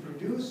going to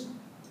produce,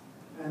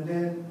 and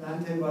then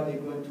antibody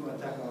going to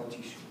attack our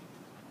tissue.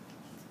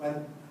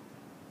 But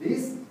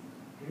this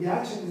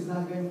reaction is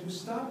not going to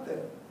stop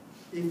there.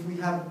 If we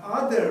have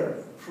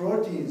other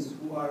proteins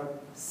who are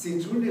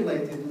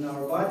citrulinated in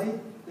our body,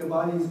 the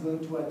body is going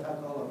to attack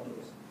all of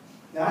those.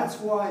 That's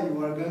why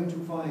you are going to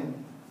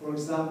find, for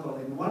example,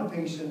 in one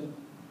patient,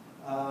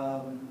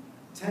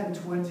 10,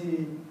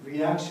 20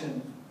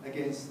 reaction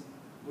against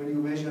when you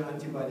measure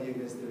antibody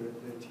against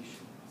their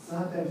tissue.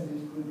 Sometimes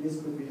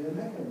this could be a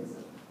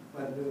mechanism,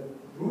 but the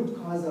root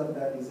cause of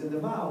that is in the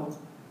mouth,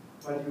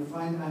 but you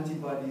find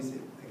antibodies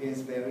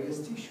against various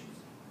tissues.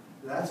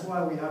 That's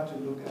why we have to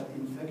look at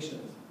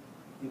infections,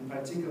 in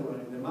particular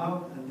in the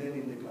mouth and then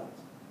in the gut.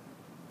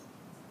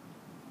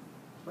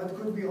 But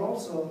could be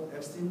also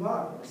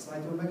Epstein-Barr or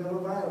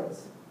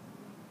cytomegalovirus.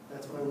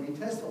 That's why we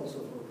test also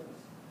for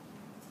those.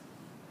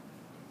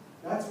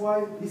 That's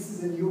why this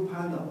is a new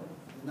panel.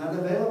 Not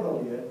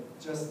available yet,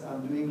 just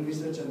I'm doing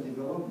research and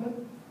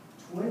development.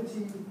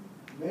 20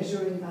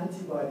 measuring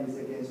antibodies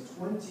against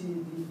 20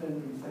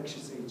 different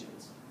infectious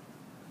agents.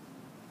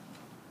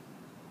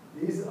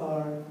 These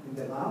are in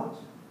the mouth: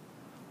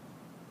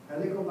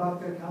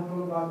 Helicobacter,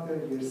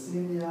 Campylobacter,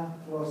 Yersinia,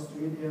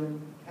 Clostridium,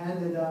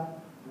 Candida,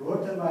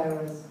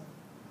 rotavirus,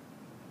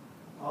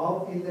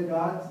 all in the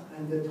gut,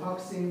 and the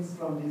toxins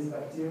from these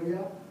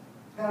bacteria,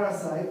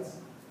 parasites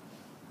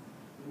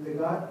in the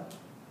gut,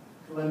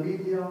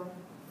 chlamydia,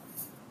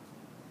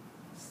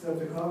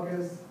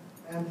 streptococcus,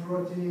 M.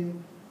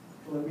 protein,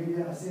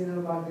 chlamydia,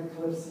 acinetobacter,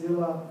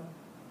 klebsiella,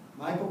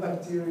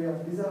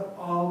 mycobacteria. These are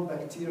all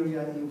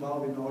bacteria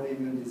involved in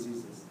autoimmune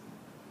diseases.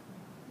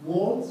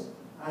 Molds,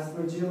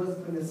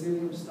 Aspergillus,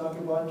 Penicillium,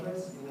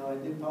 Stachybotrys, I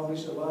did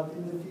publish a lot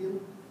in the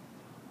field,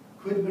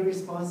 could be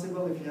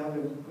responsible if you have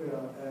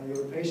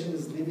your patient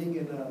is living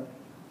in a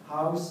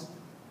house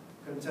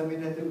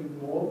contaminated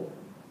with mold,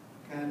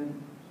 can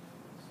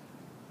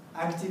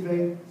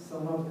activate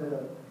some of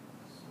the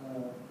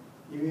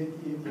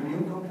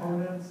immune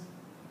components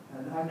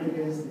and act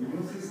against the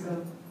immune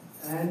system,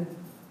 and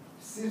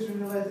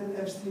cis-related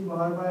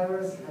Epstein-Barr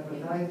virus,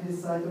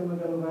 hepatitis,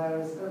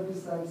 cytomegalovirus,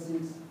 herpes type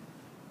 6,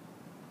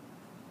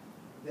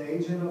 the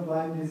agent of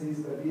Lyme disease,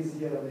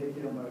 Babesia,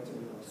 Ehrlichia, and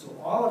Bartonella. So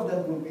all of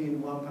that will be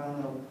in one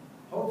panel.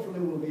 Hopefully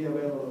will be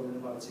available in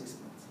about 6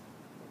 months.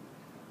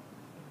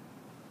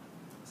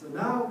 So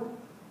now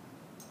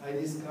I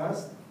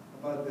discussed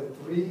about the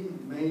 3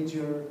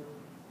 major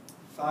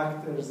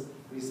factors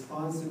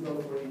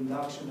responsible for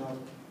induction of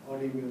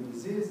autoimmune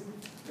disease.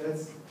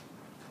 Let's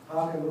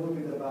talk a little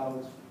bit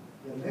about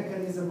the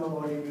mechanism of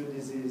autoimmune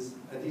disease,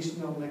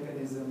 additional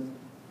mechanisms,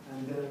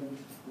 and then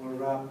we'll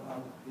wrap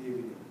up the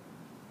video.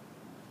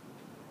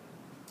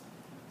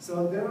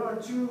 So there are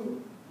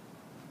 2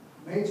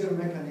 major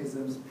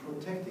mechanisms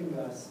protecting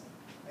us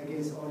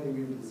against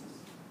autoimmune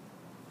disease.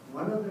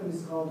 One of them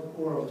is called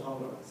oral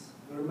tolerance.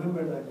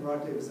 Remember that I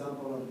brought the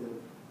example of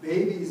the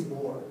baby is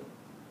born.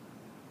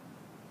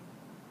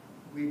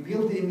 We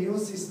build the immune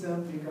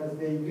system because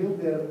they build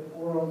their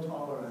oral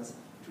tolerance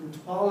to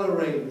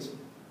tolerate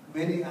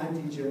many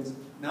antigens,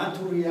 not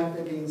to react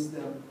against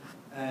them,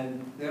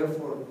 and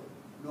therefore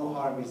no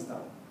harm is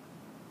done.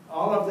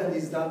 All of that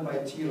is done by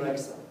Tregs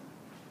cell.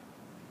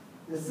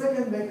 The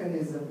second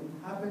mechanism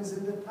happens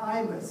in the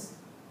thymus.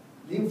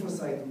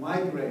 Lymphocytes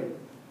migrate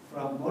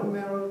from bone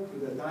marrow to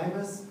the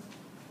thymus,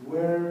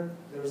 where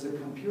there's a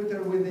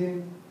computer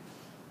within.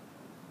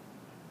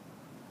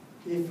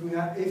 If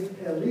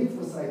a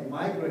lymphocyte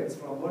migrates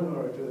from bone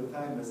marrow to the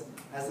thymus,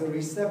 as a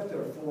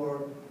receptor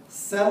for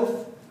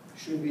self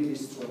should be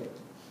destroyed.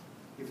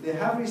 If they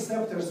have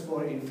receptors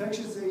for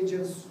infectious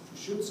agents,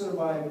 should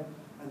survive,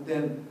 and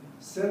then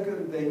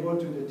they go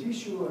to the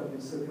tissue and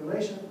in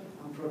circulation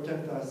and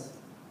protect us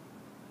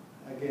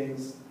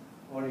against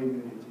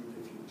autoimmunity in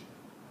the future.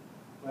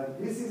 But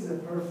this is a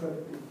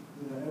perfect,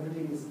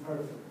 everything is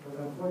perfect. But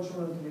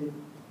unfortunately,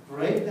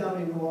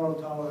 breakdown in oral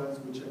tolerance,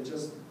 which I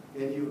just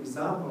gave you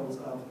examples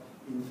of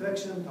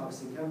infection,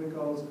 toxic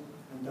chemicals,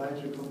 and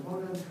dietary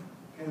components,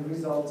 can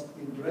result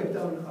in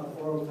breakdown of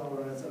oral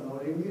tolerance and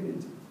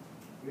autoimmunity.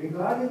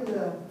 Regarding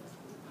the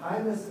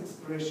thymus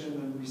expression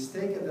and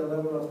mistake at the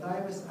level of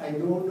thymus, I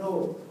don't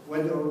know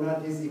whether or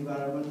not these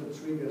environmental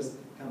triggers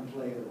can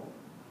play a role.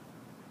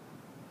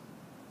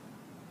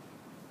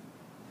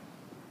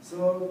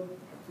 So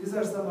these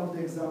are some of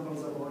the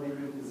examples of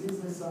autoimmune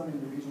diseases. Some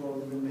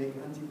individuals will make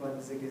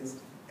antibodies against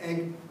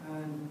egg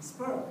and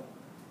sperm.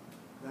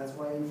 That's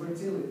why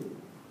infertility.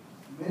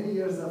 Many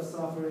years of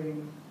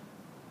suffering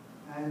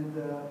and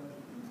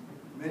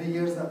many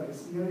years of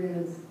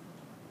experience.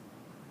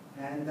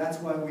 And that's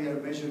why we are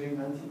measuring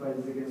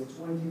antibodies against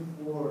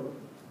 24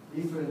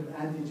 different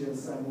antigens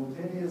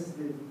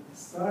simultaneously,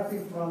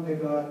 starting from the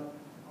gut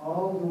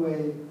all the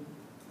way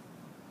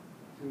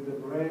to the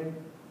brain.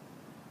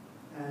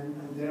 And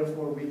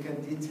therefore we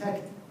can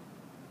detect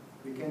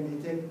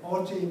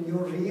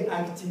autoimmune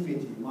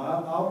reactivity.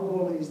 Our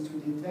goal is to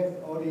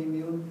detect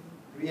autoimmune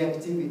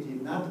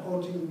reactivity, not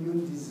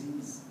autoimmune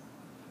disease.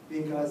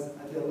 Because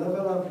at the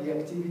level of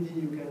reactivity,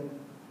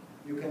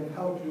 you can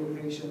help your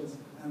patients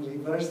and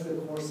reverse the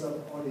course of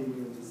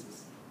autoimmune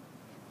disease.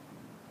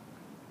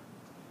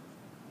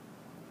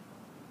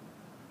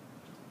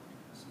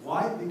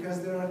 Why?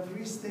 Because there are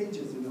 3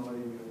 stages in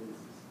autoimmune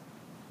disease.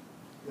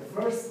 The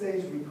first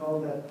stage, we call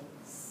that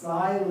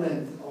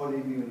silent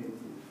autoimmunity.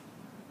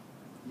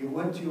 You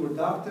went to your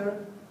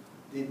doctor,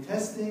 did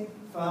testing,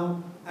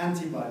 found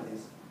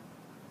antibodies.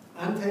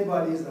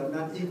 Antibodies are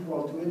not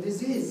equal to a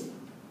disease,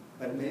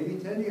 but maybe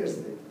 10 years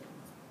later.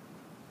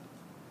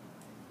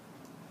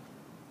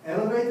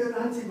 Elevated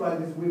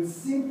antibodies with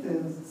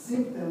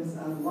symptoms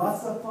and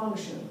loss of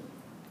function,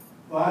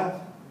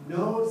 but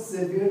no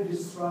severe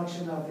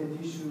destruction of the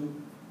tissue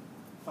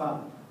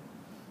found.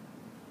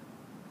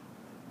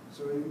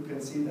 So you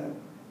can see that.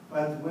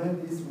 But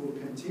when this will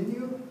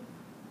continue,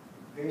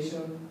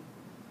 patient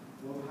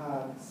will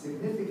have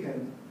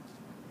significant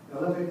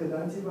elevated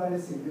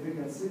antibodies,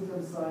 significant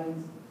symptom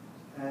signs,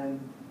 and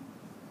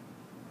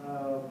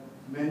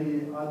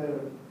many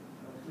other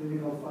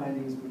clinical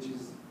findings, which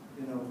is,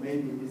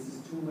 maybe this is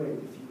too late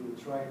if you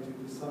try to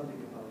do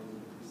something about it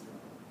at this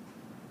level.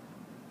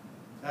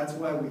 That's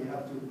why we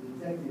have to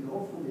detect it,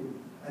 hopefully,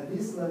 at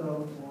this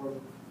level, or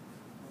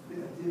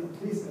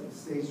at least at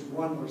stage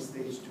 1 or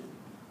stage 2.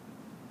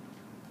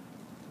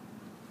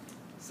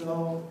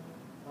 So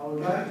I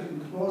would like to, in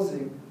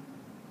closing,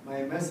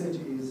 my message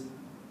is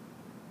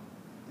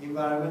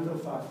environmental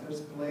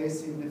factors play a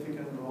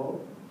significant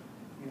role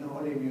in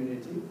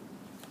autoimmunity,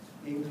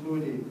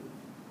 including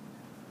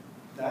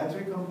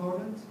dietary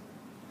components,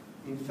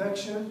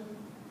 infection,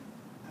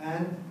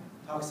 and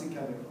toxic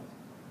chemicals.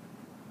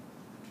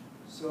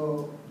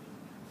 So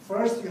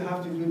first you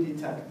have to do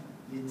detect.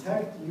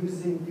 Detect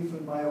using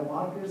different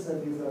biomarkers,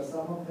 and these are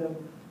some of them,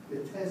 the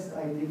tests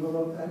I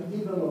developed and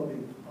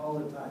developing all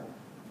the time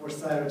for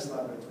Cyrex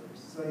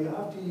laboratories. So you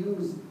have to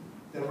use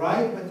the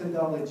right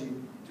methodology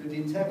to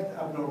detect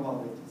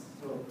abnormalities.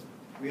 So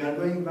we are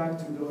going back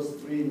to those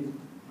 3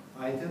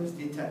 items,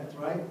 detect,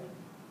 right?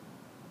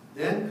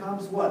 Then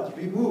comes what?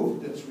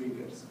 Remove the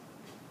triggers.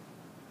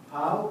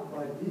 How?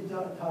 By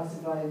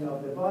detoxifying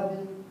of the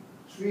body,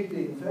 treat the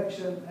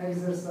infection,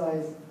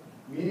 exercise,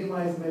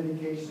 minimize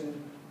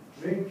medication,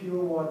 drink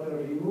pure water,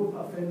 remove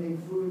offending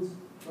foods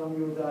from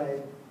your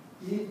diet,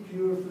 eat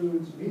pure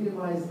foods,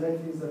 minimize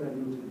lectins and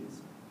agglutinin.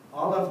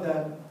 All of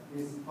that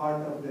is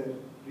part of the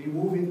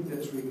removing the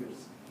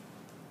triggers.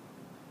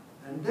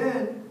 And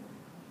then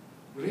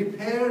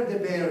repair the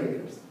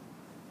barriers.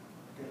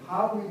 Okay,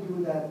 how we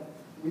do that?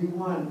 We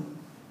want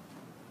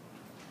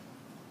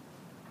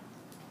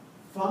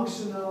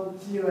functional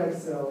Tregs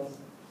cells,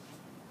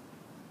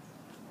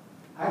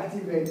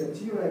 activate the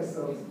Tregs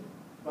cells,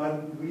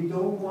 but we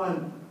don't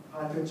want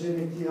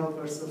pathogenic T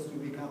helper cells to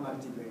become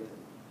activated.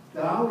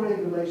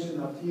 Downregulation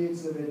of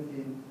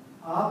Th17,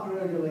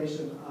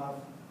 upregulation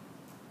of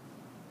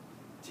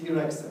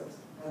Tregs cells.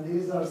 And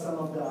these are some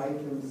of the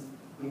items,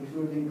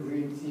 including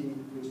green tea,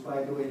 which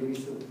by the way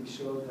recently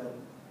showed that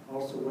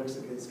also works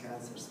against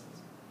cancer cells.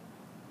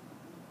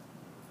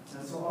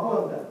 And so all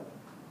of that,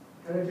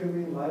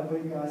 curcumin,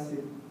 lipoic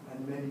acid,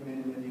 and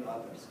many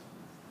others.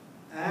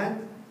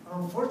 And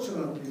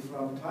unfortunately,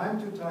 from time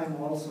to time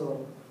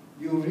also,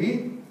 you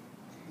read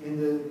in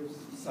the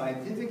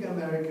Scientific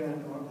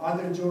American or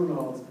other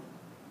journals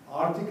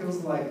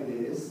articles like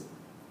this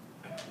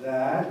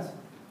that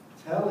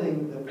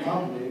telling the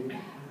public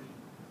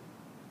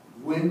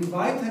when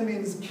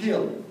vitamins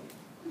kill,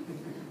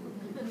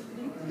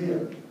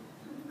 here,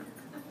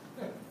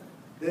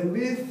 the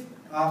myth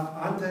of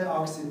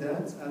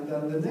antioxidants, and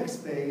then the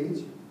next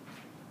page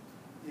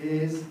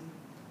is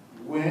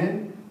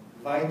when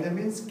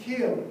vitamins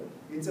kill.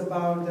 It's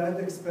about that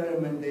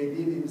experiment they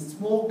did in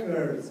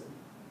smokers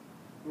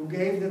who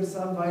gave them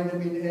some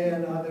vitamin A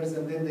and others,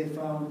 and then they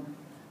found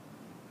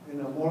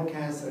more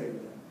cancer in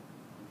them.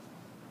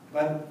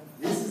 But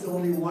this is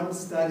only one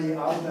study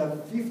out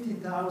of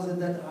 50,000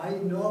 that I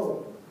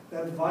know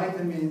that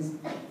vitamins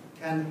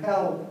can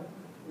help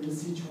in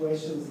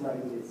situations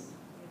like this.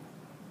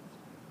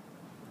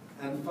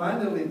 And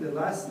finally, the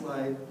last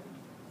slide,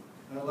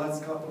 the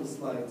last couple of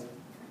slides.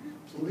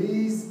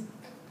 Please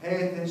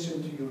pay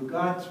attention to your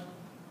gut.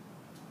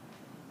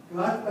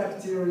 Gut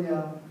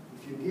bacteria,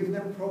 if you give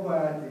them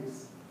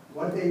probiotics,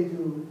 what they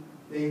do,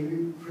 they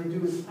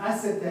produce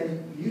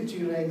acetate,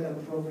 butyrate,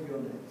 and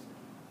propionate.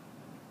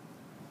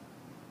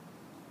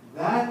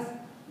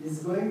 That is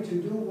going to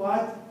do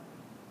what?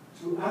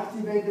 To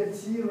activate the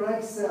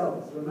Cyrex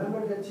cells.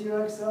 Remember the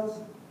Cyrex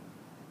cells?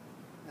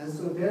 And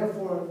so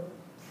therefore,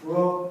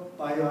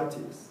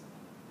 probiotics.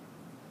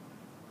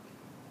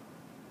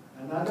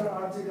 Another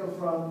article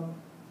from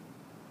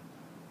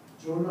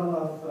Journal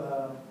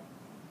of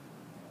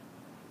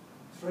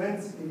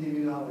Trends in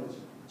Immunology,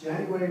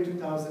 January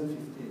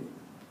 2015.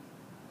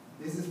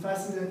 This is a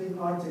fascinating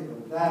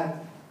article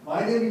that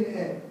vitamin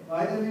A,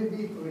 vitamin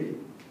B3,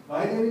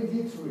 vitamin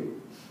D3,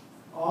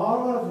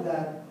 all of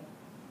that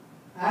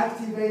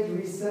activate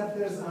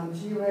receptors on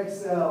Tregs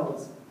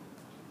cells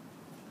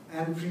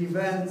and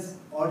prevents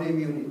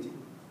autoimmunity.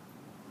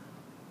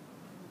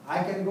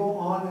 I can go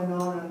on and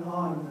on and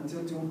on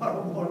until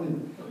tomorrow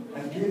morning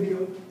and give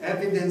you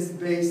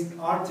evidence-based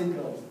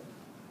articles.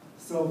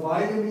 So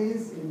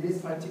vitamins, in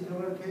this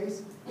particular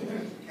case,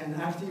 can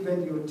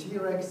activate your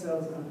Treg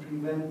cells and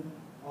prevent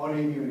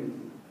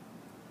autoimmunity.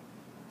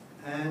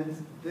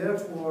 And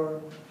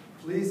therefore,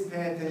 please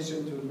pay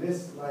attention to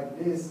lists like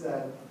this,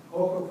 that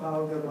cocoa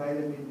powder,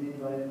 vitamin D,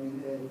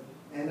 vitamin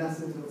A,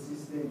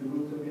 N-acetylcysteine,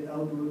 glutamine,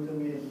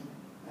 L-glutamine,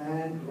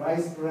 and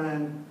rice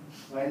bran,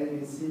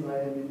 vitamin C,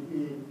 vitamin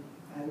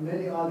E, and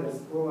many others,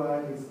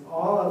 probiotics,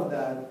 all of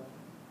that.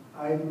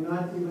 I do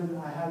not even,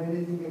 I have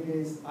anything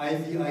against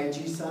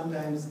IVIG.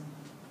 Sometimes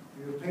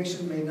your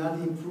patient may not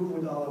improve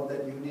with all of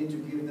that. You need to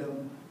give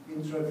them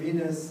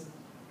intravenous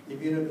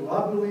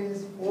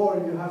immunoglobulins, or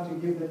you have to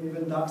give them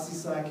even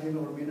doxycycline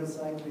or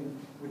minocycline,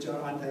 which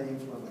are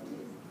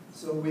anti-inflammatory.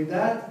 So with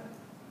that,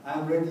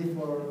 I'm ready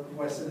for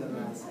question and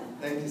answer.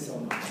 Thank you so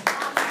much.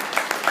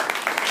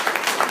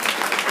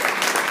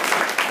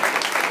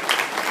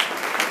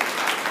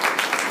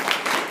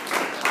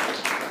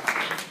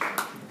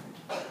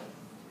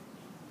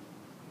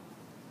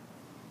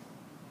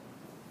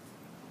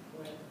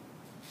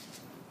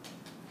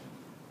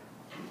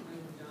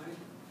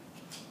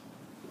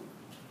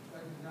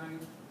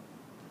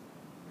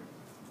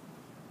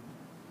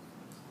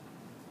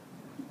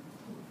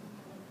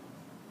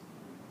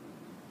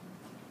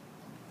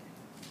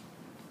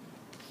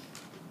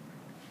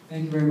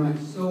 Thank you very much.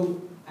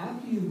 So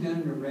after you've done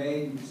an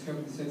array, you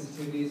discovered the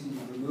sensitivities, and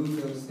you remove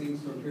those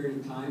things for a period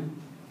of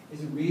time,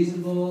 is it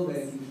reasonable that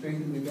if you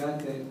strengthen the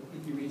gut, that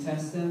if you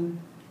retest them,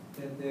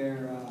 that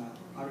their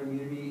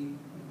autoimmunity,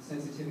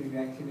 sensitivity,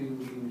 reactivity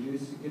will be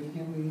reduced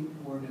significantly,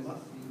 or does it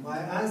seem... My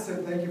answer,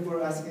 thank you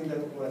for asking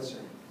that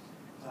question.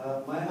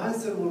 My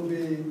answer will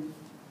be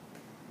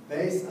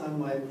based on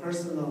my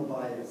personal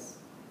bias,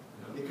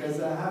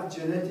 because I have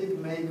genetic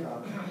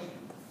makeup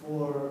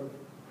for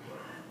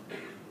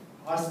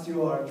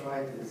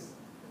osteoarthritis.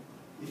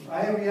 If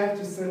I react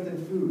to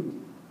certain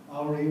food,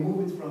 I'll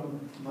remove it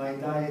from my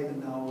diet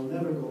and I will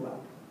never go back.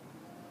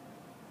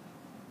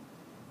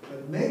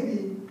 But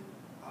maybe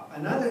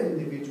another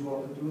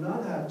individual who do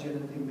not have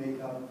genetic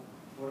makeup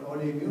for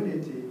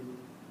autoimmunity,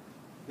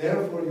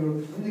 therefore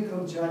your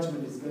clinical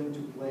judgment is going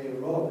to play a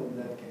role in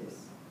that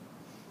case.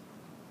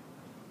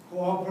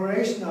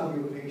 Cooperation of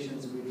your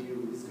patients with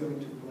you is going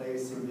to play a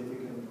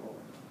significant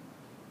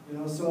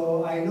role.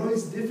 So I know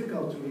it's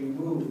difficult to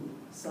remove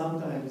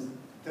sometimes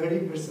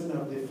 30%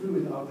 of the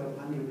food out of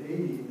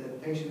 180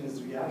 that patient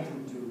is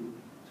reacting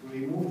to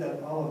remove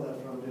that, all of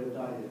that from their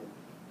diet.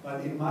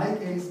 But in my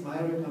case, my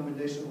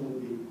recommendation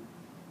would be,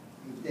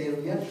 if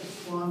they react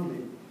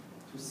strongly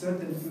to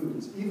certain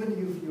foods, even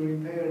if you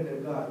repair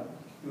their gut,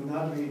 do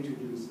not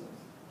reintroduce those.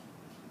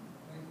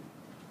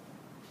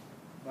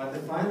 But the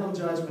final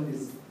judgment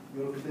is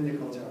your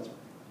clinical judgment.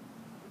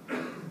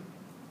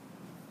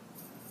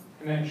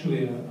 And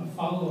actually, a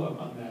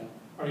follow-up on that.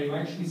 Are you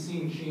actually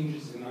seeing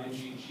changes in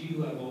IgG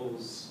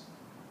levels,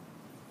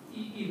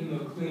 even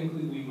though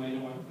clinically we might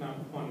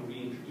not want to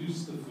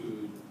reintroduce the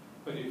food?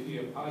 but if you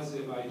have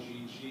positive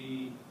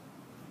IgG,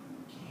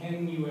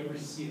 can you ever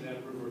see that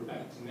revert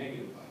back to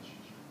negative IgG?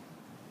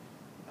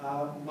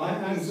 My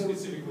answer,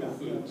 specific with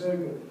foods. very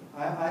good.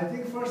 I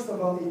think first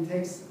of all, it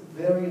takes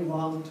very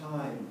long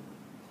time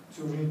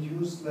to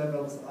reduce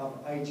levels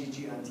of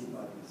IgG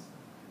antibodies.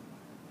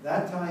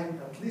 That time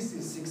at least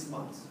is 6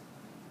 months.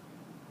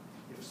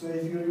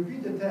 If you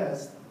repeat the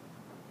test,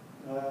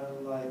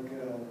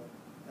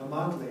 a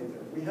month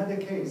later, we had a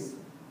case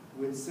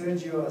with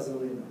Sergio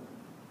Azzolino.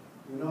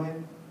 You know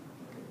him?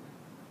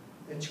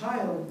 Okay. A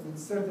child with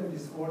certain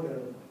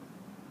disorder,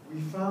 we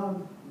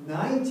found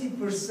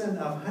 90%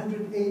 of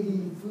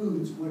 180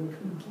 foods were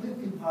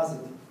completely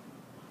positive.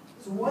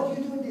 So what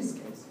do you do in this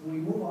case? We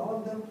remove all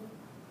of them?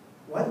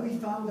 What we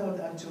found out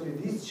actually,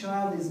 this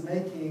child is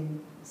making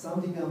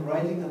something, I'm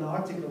writing an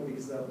article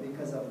because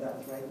of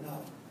that right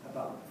now,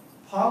 about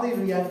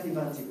polyreactive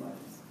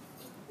antibodies.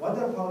 What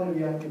are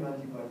polyreactive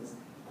antibodies?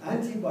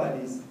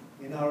 Antibodies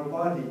in our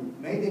body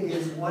made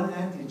against one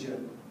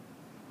antigen,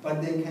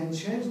 but they can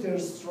change their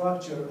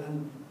structure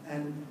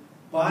and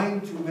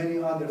bind to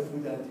many other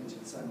food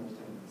antigens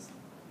simultaneously.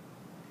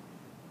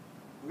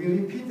 We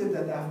repeated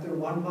that after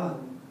 1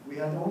 month, we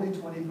had only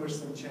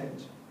 20%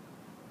 change.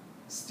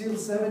 Still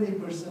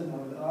 70%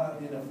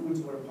 of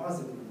foods were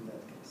positive in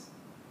that case.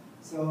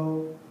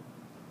 So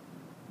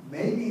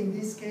maybe in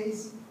this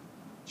case,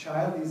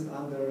 child is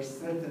under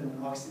certain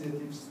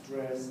oxidative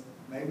stress.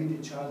 Maybe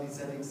the child is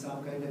having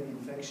some kind of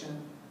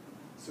infection.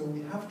 So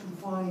we have to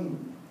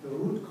find the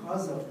root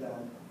cause of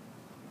that.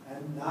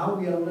 And now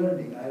we are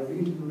learning. I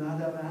really do not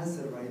have an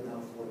answer right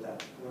now for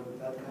that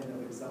kind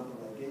of example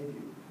I gave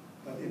you.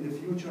 But in the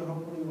future,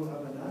 hopefully we'll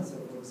have an answer.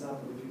 For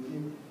example, if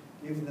you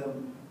give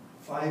them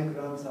 5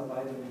 grams of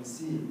vitamin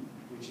C,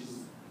 which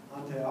is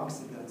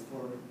antioxidants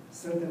for a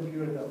certain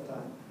period of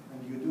time,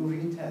 and you do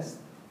retest,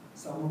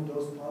 some of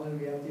those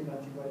polyreactive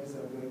antibodies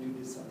are going to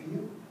disappear.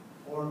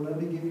 Or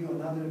let me give you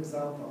another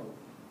example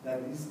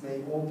that this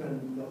may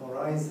open the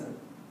horizon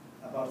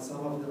about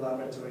some of the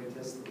laboratory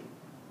testing.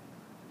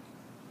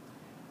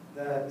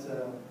 That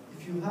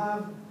if you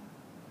have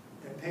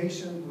a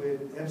patient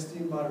with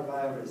Epstein-Barr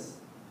virus,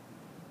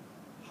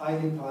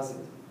 highly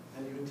positive,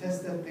 and you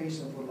test that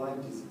patient for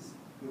Lyme disease,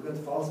 you get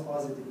false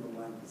positive for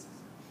Lyme disease.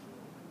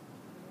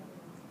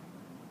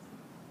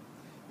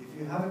 If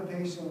you have a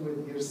patient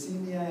with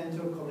Yersinia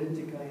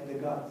enterocolitica in the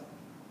gut,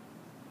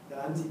 the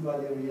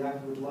antibody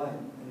react with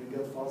Lyme, and you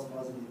get false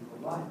positive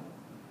for Lyme.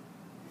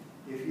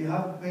 If you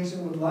have a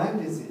patient with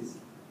Lyme disease,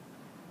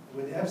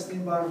 with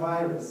Epstein-Barr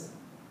virus,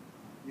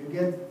 you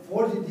get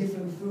 40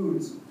 different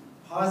foods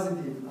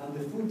positive on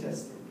the food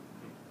testing.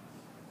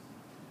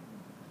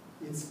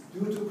 It's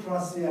due to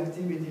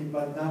cross-reactivity,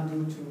 but not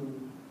due to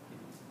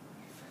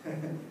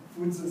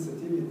food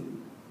sensitivity,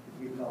 if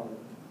we call it.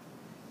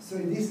 So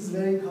this is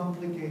very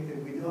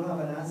complicated. We don't have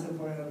an answer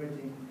for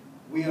everything.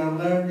 We are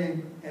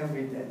learning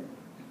every day.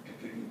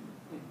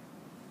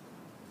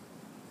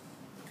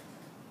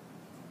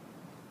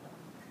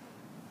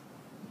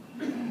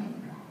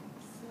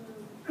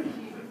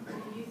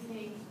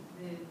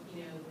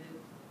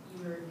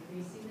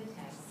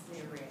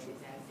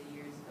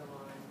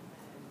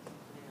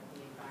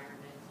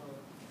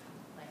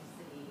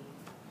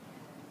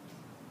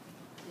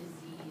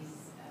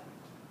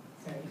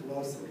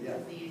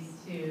 Disease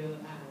to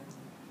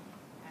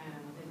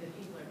that the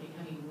people are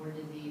becoming more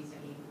diseased.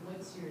 I mean,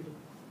 what's your,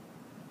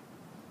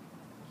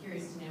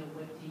 curious to know,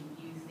 what do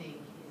you think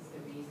is the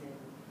reason?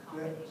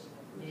 Combination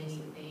of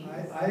many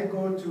things. I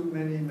go to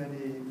many,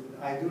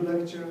 I do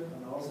lecture,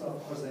 and also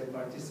of course I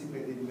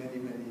participate in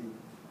many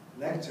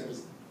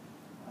lectures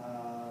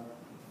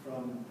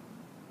from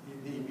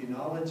the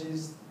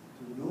immunologist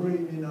to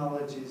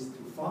neuroimmunologist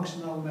to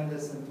functional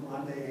medicine to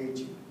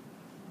anti-aging.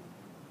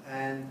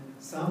 And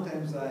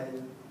sometimes I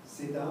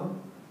sit down,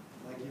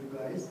 like you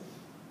guys,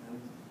 and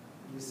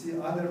you see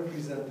other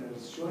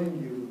presenters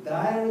showing you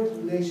direct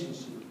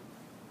relationship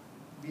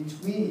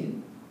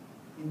between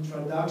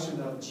introduction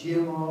of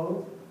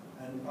GMO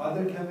and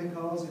other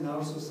chemicals in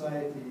our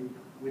society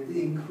with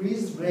the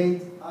increased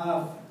rate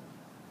of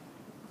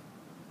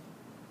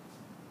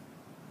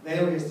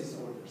various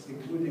disorders,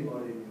 including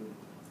autoimmune.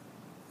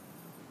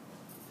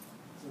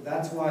 So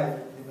that's why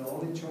the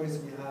only choice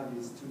we have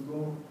is to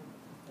go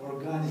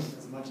organic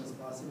as much as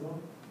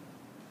possible,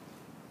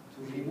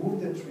 to remove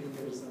the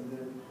triggers, and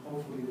then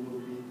hopefully we'll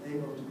be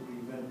able to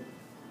prevent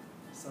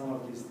some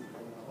of these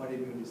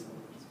autoimmune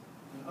disorders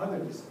and other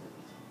disorders.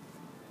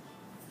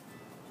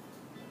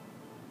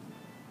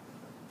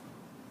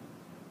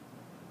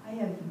 I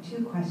have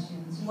 2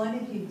 questions. One,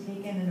 if you've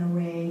taken an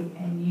array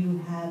and you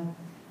have,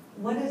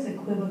 what does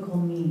equivocal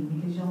mean?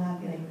 Because you'll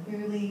have, like,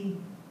 clearly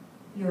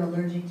you're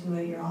allergic to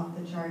it, you're off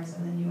the charts,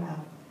 and then you have,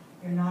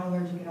 you're not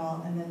allergic at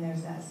all, and then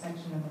there's that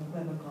section of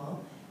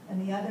equivocal.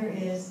 And the other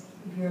is,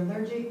 if you're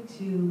allergic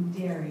to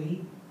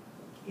dairy,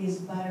 is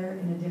butter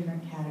in a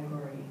different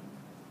category?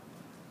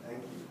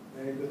 Thank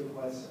you. Very good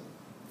question.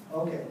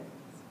 Okay.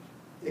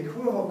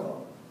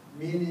 Equivocal,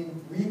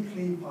 meaning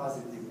weakly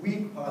positive,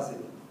 weak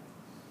positive.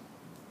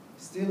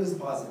 Still is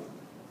positive.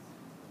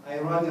 I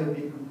rather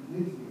be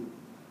completely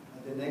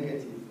at the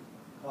negative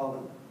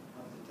column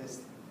of the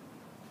testing.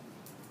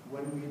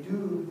 When we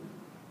do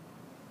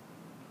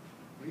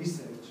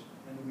research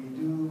and we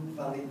do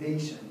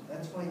validation,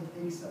 that's why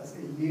it takes us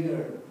a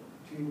year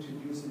to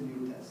introduce a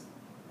new test.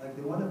 Like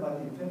the one about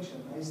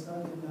infection, I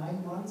started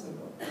 9 months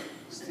ago.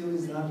 Still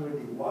is not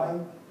ready. Why?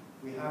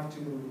 We have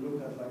to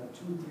look at like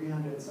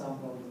 200-300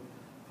 samples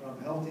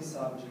from healthy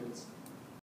subjects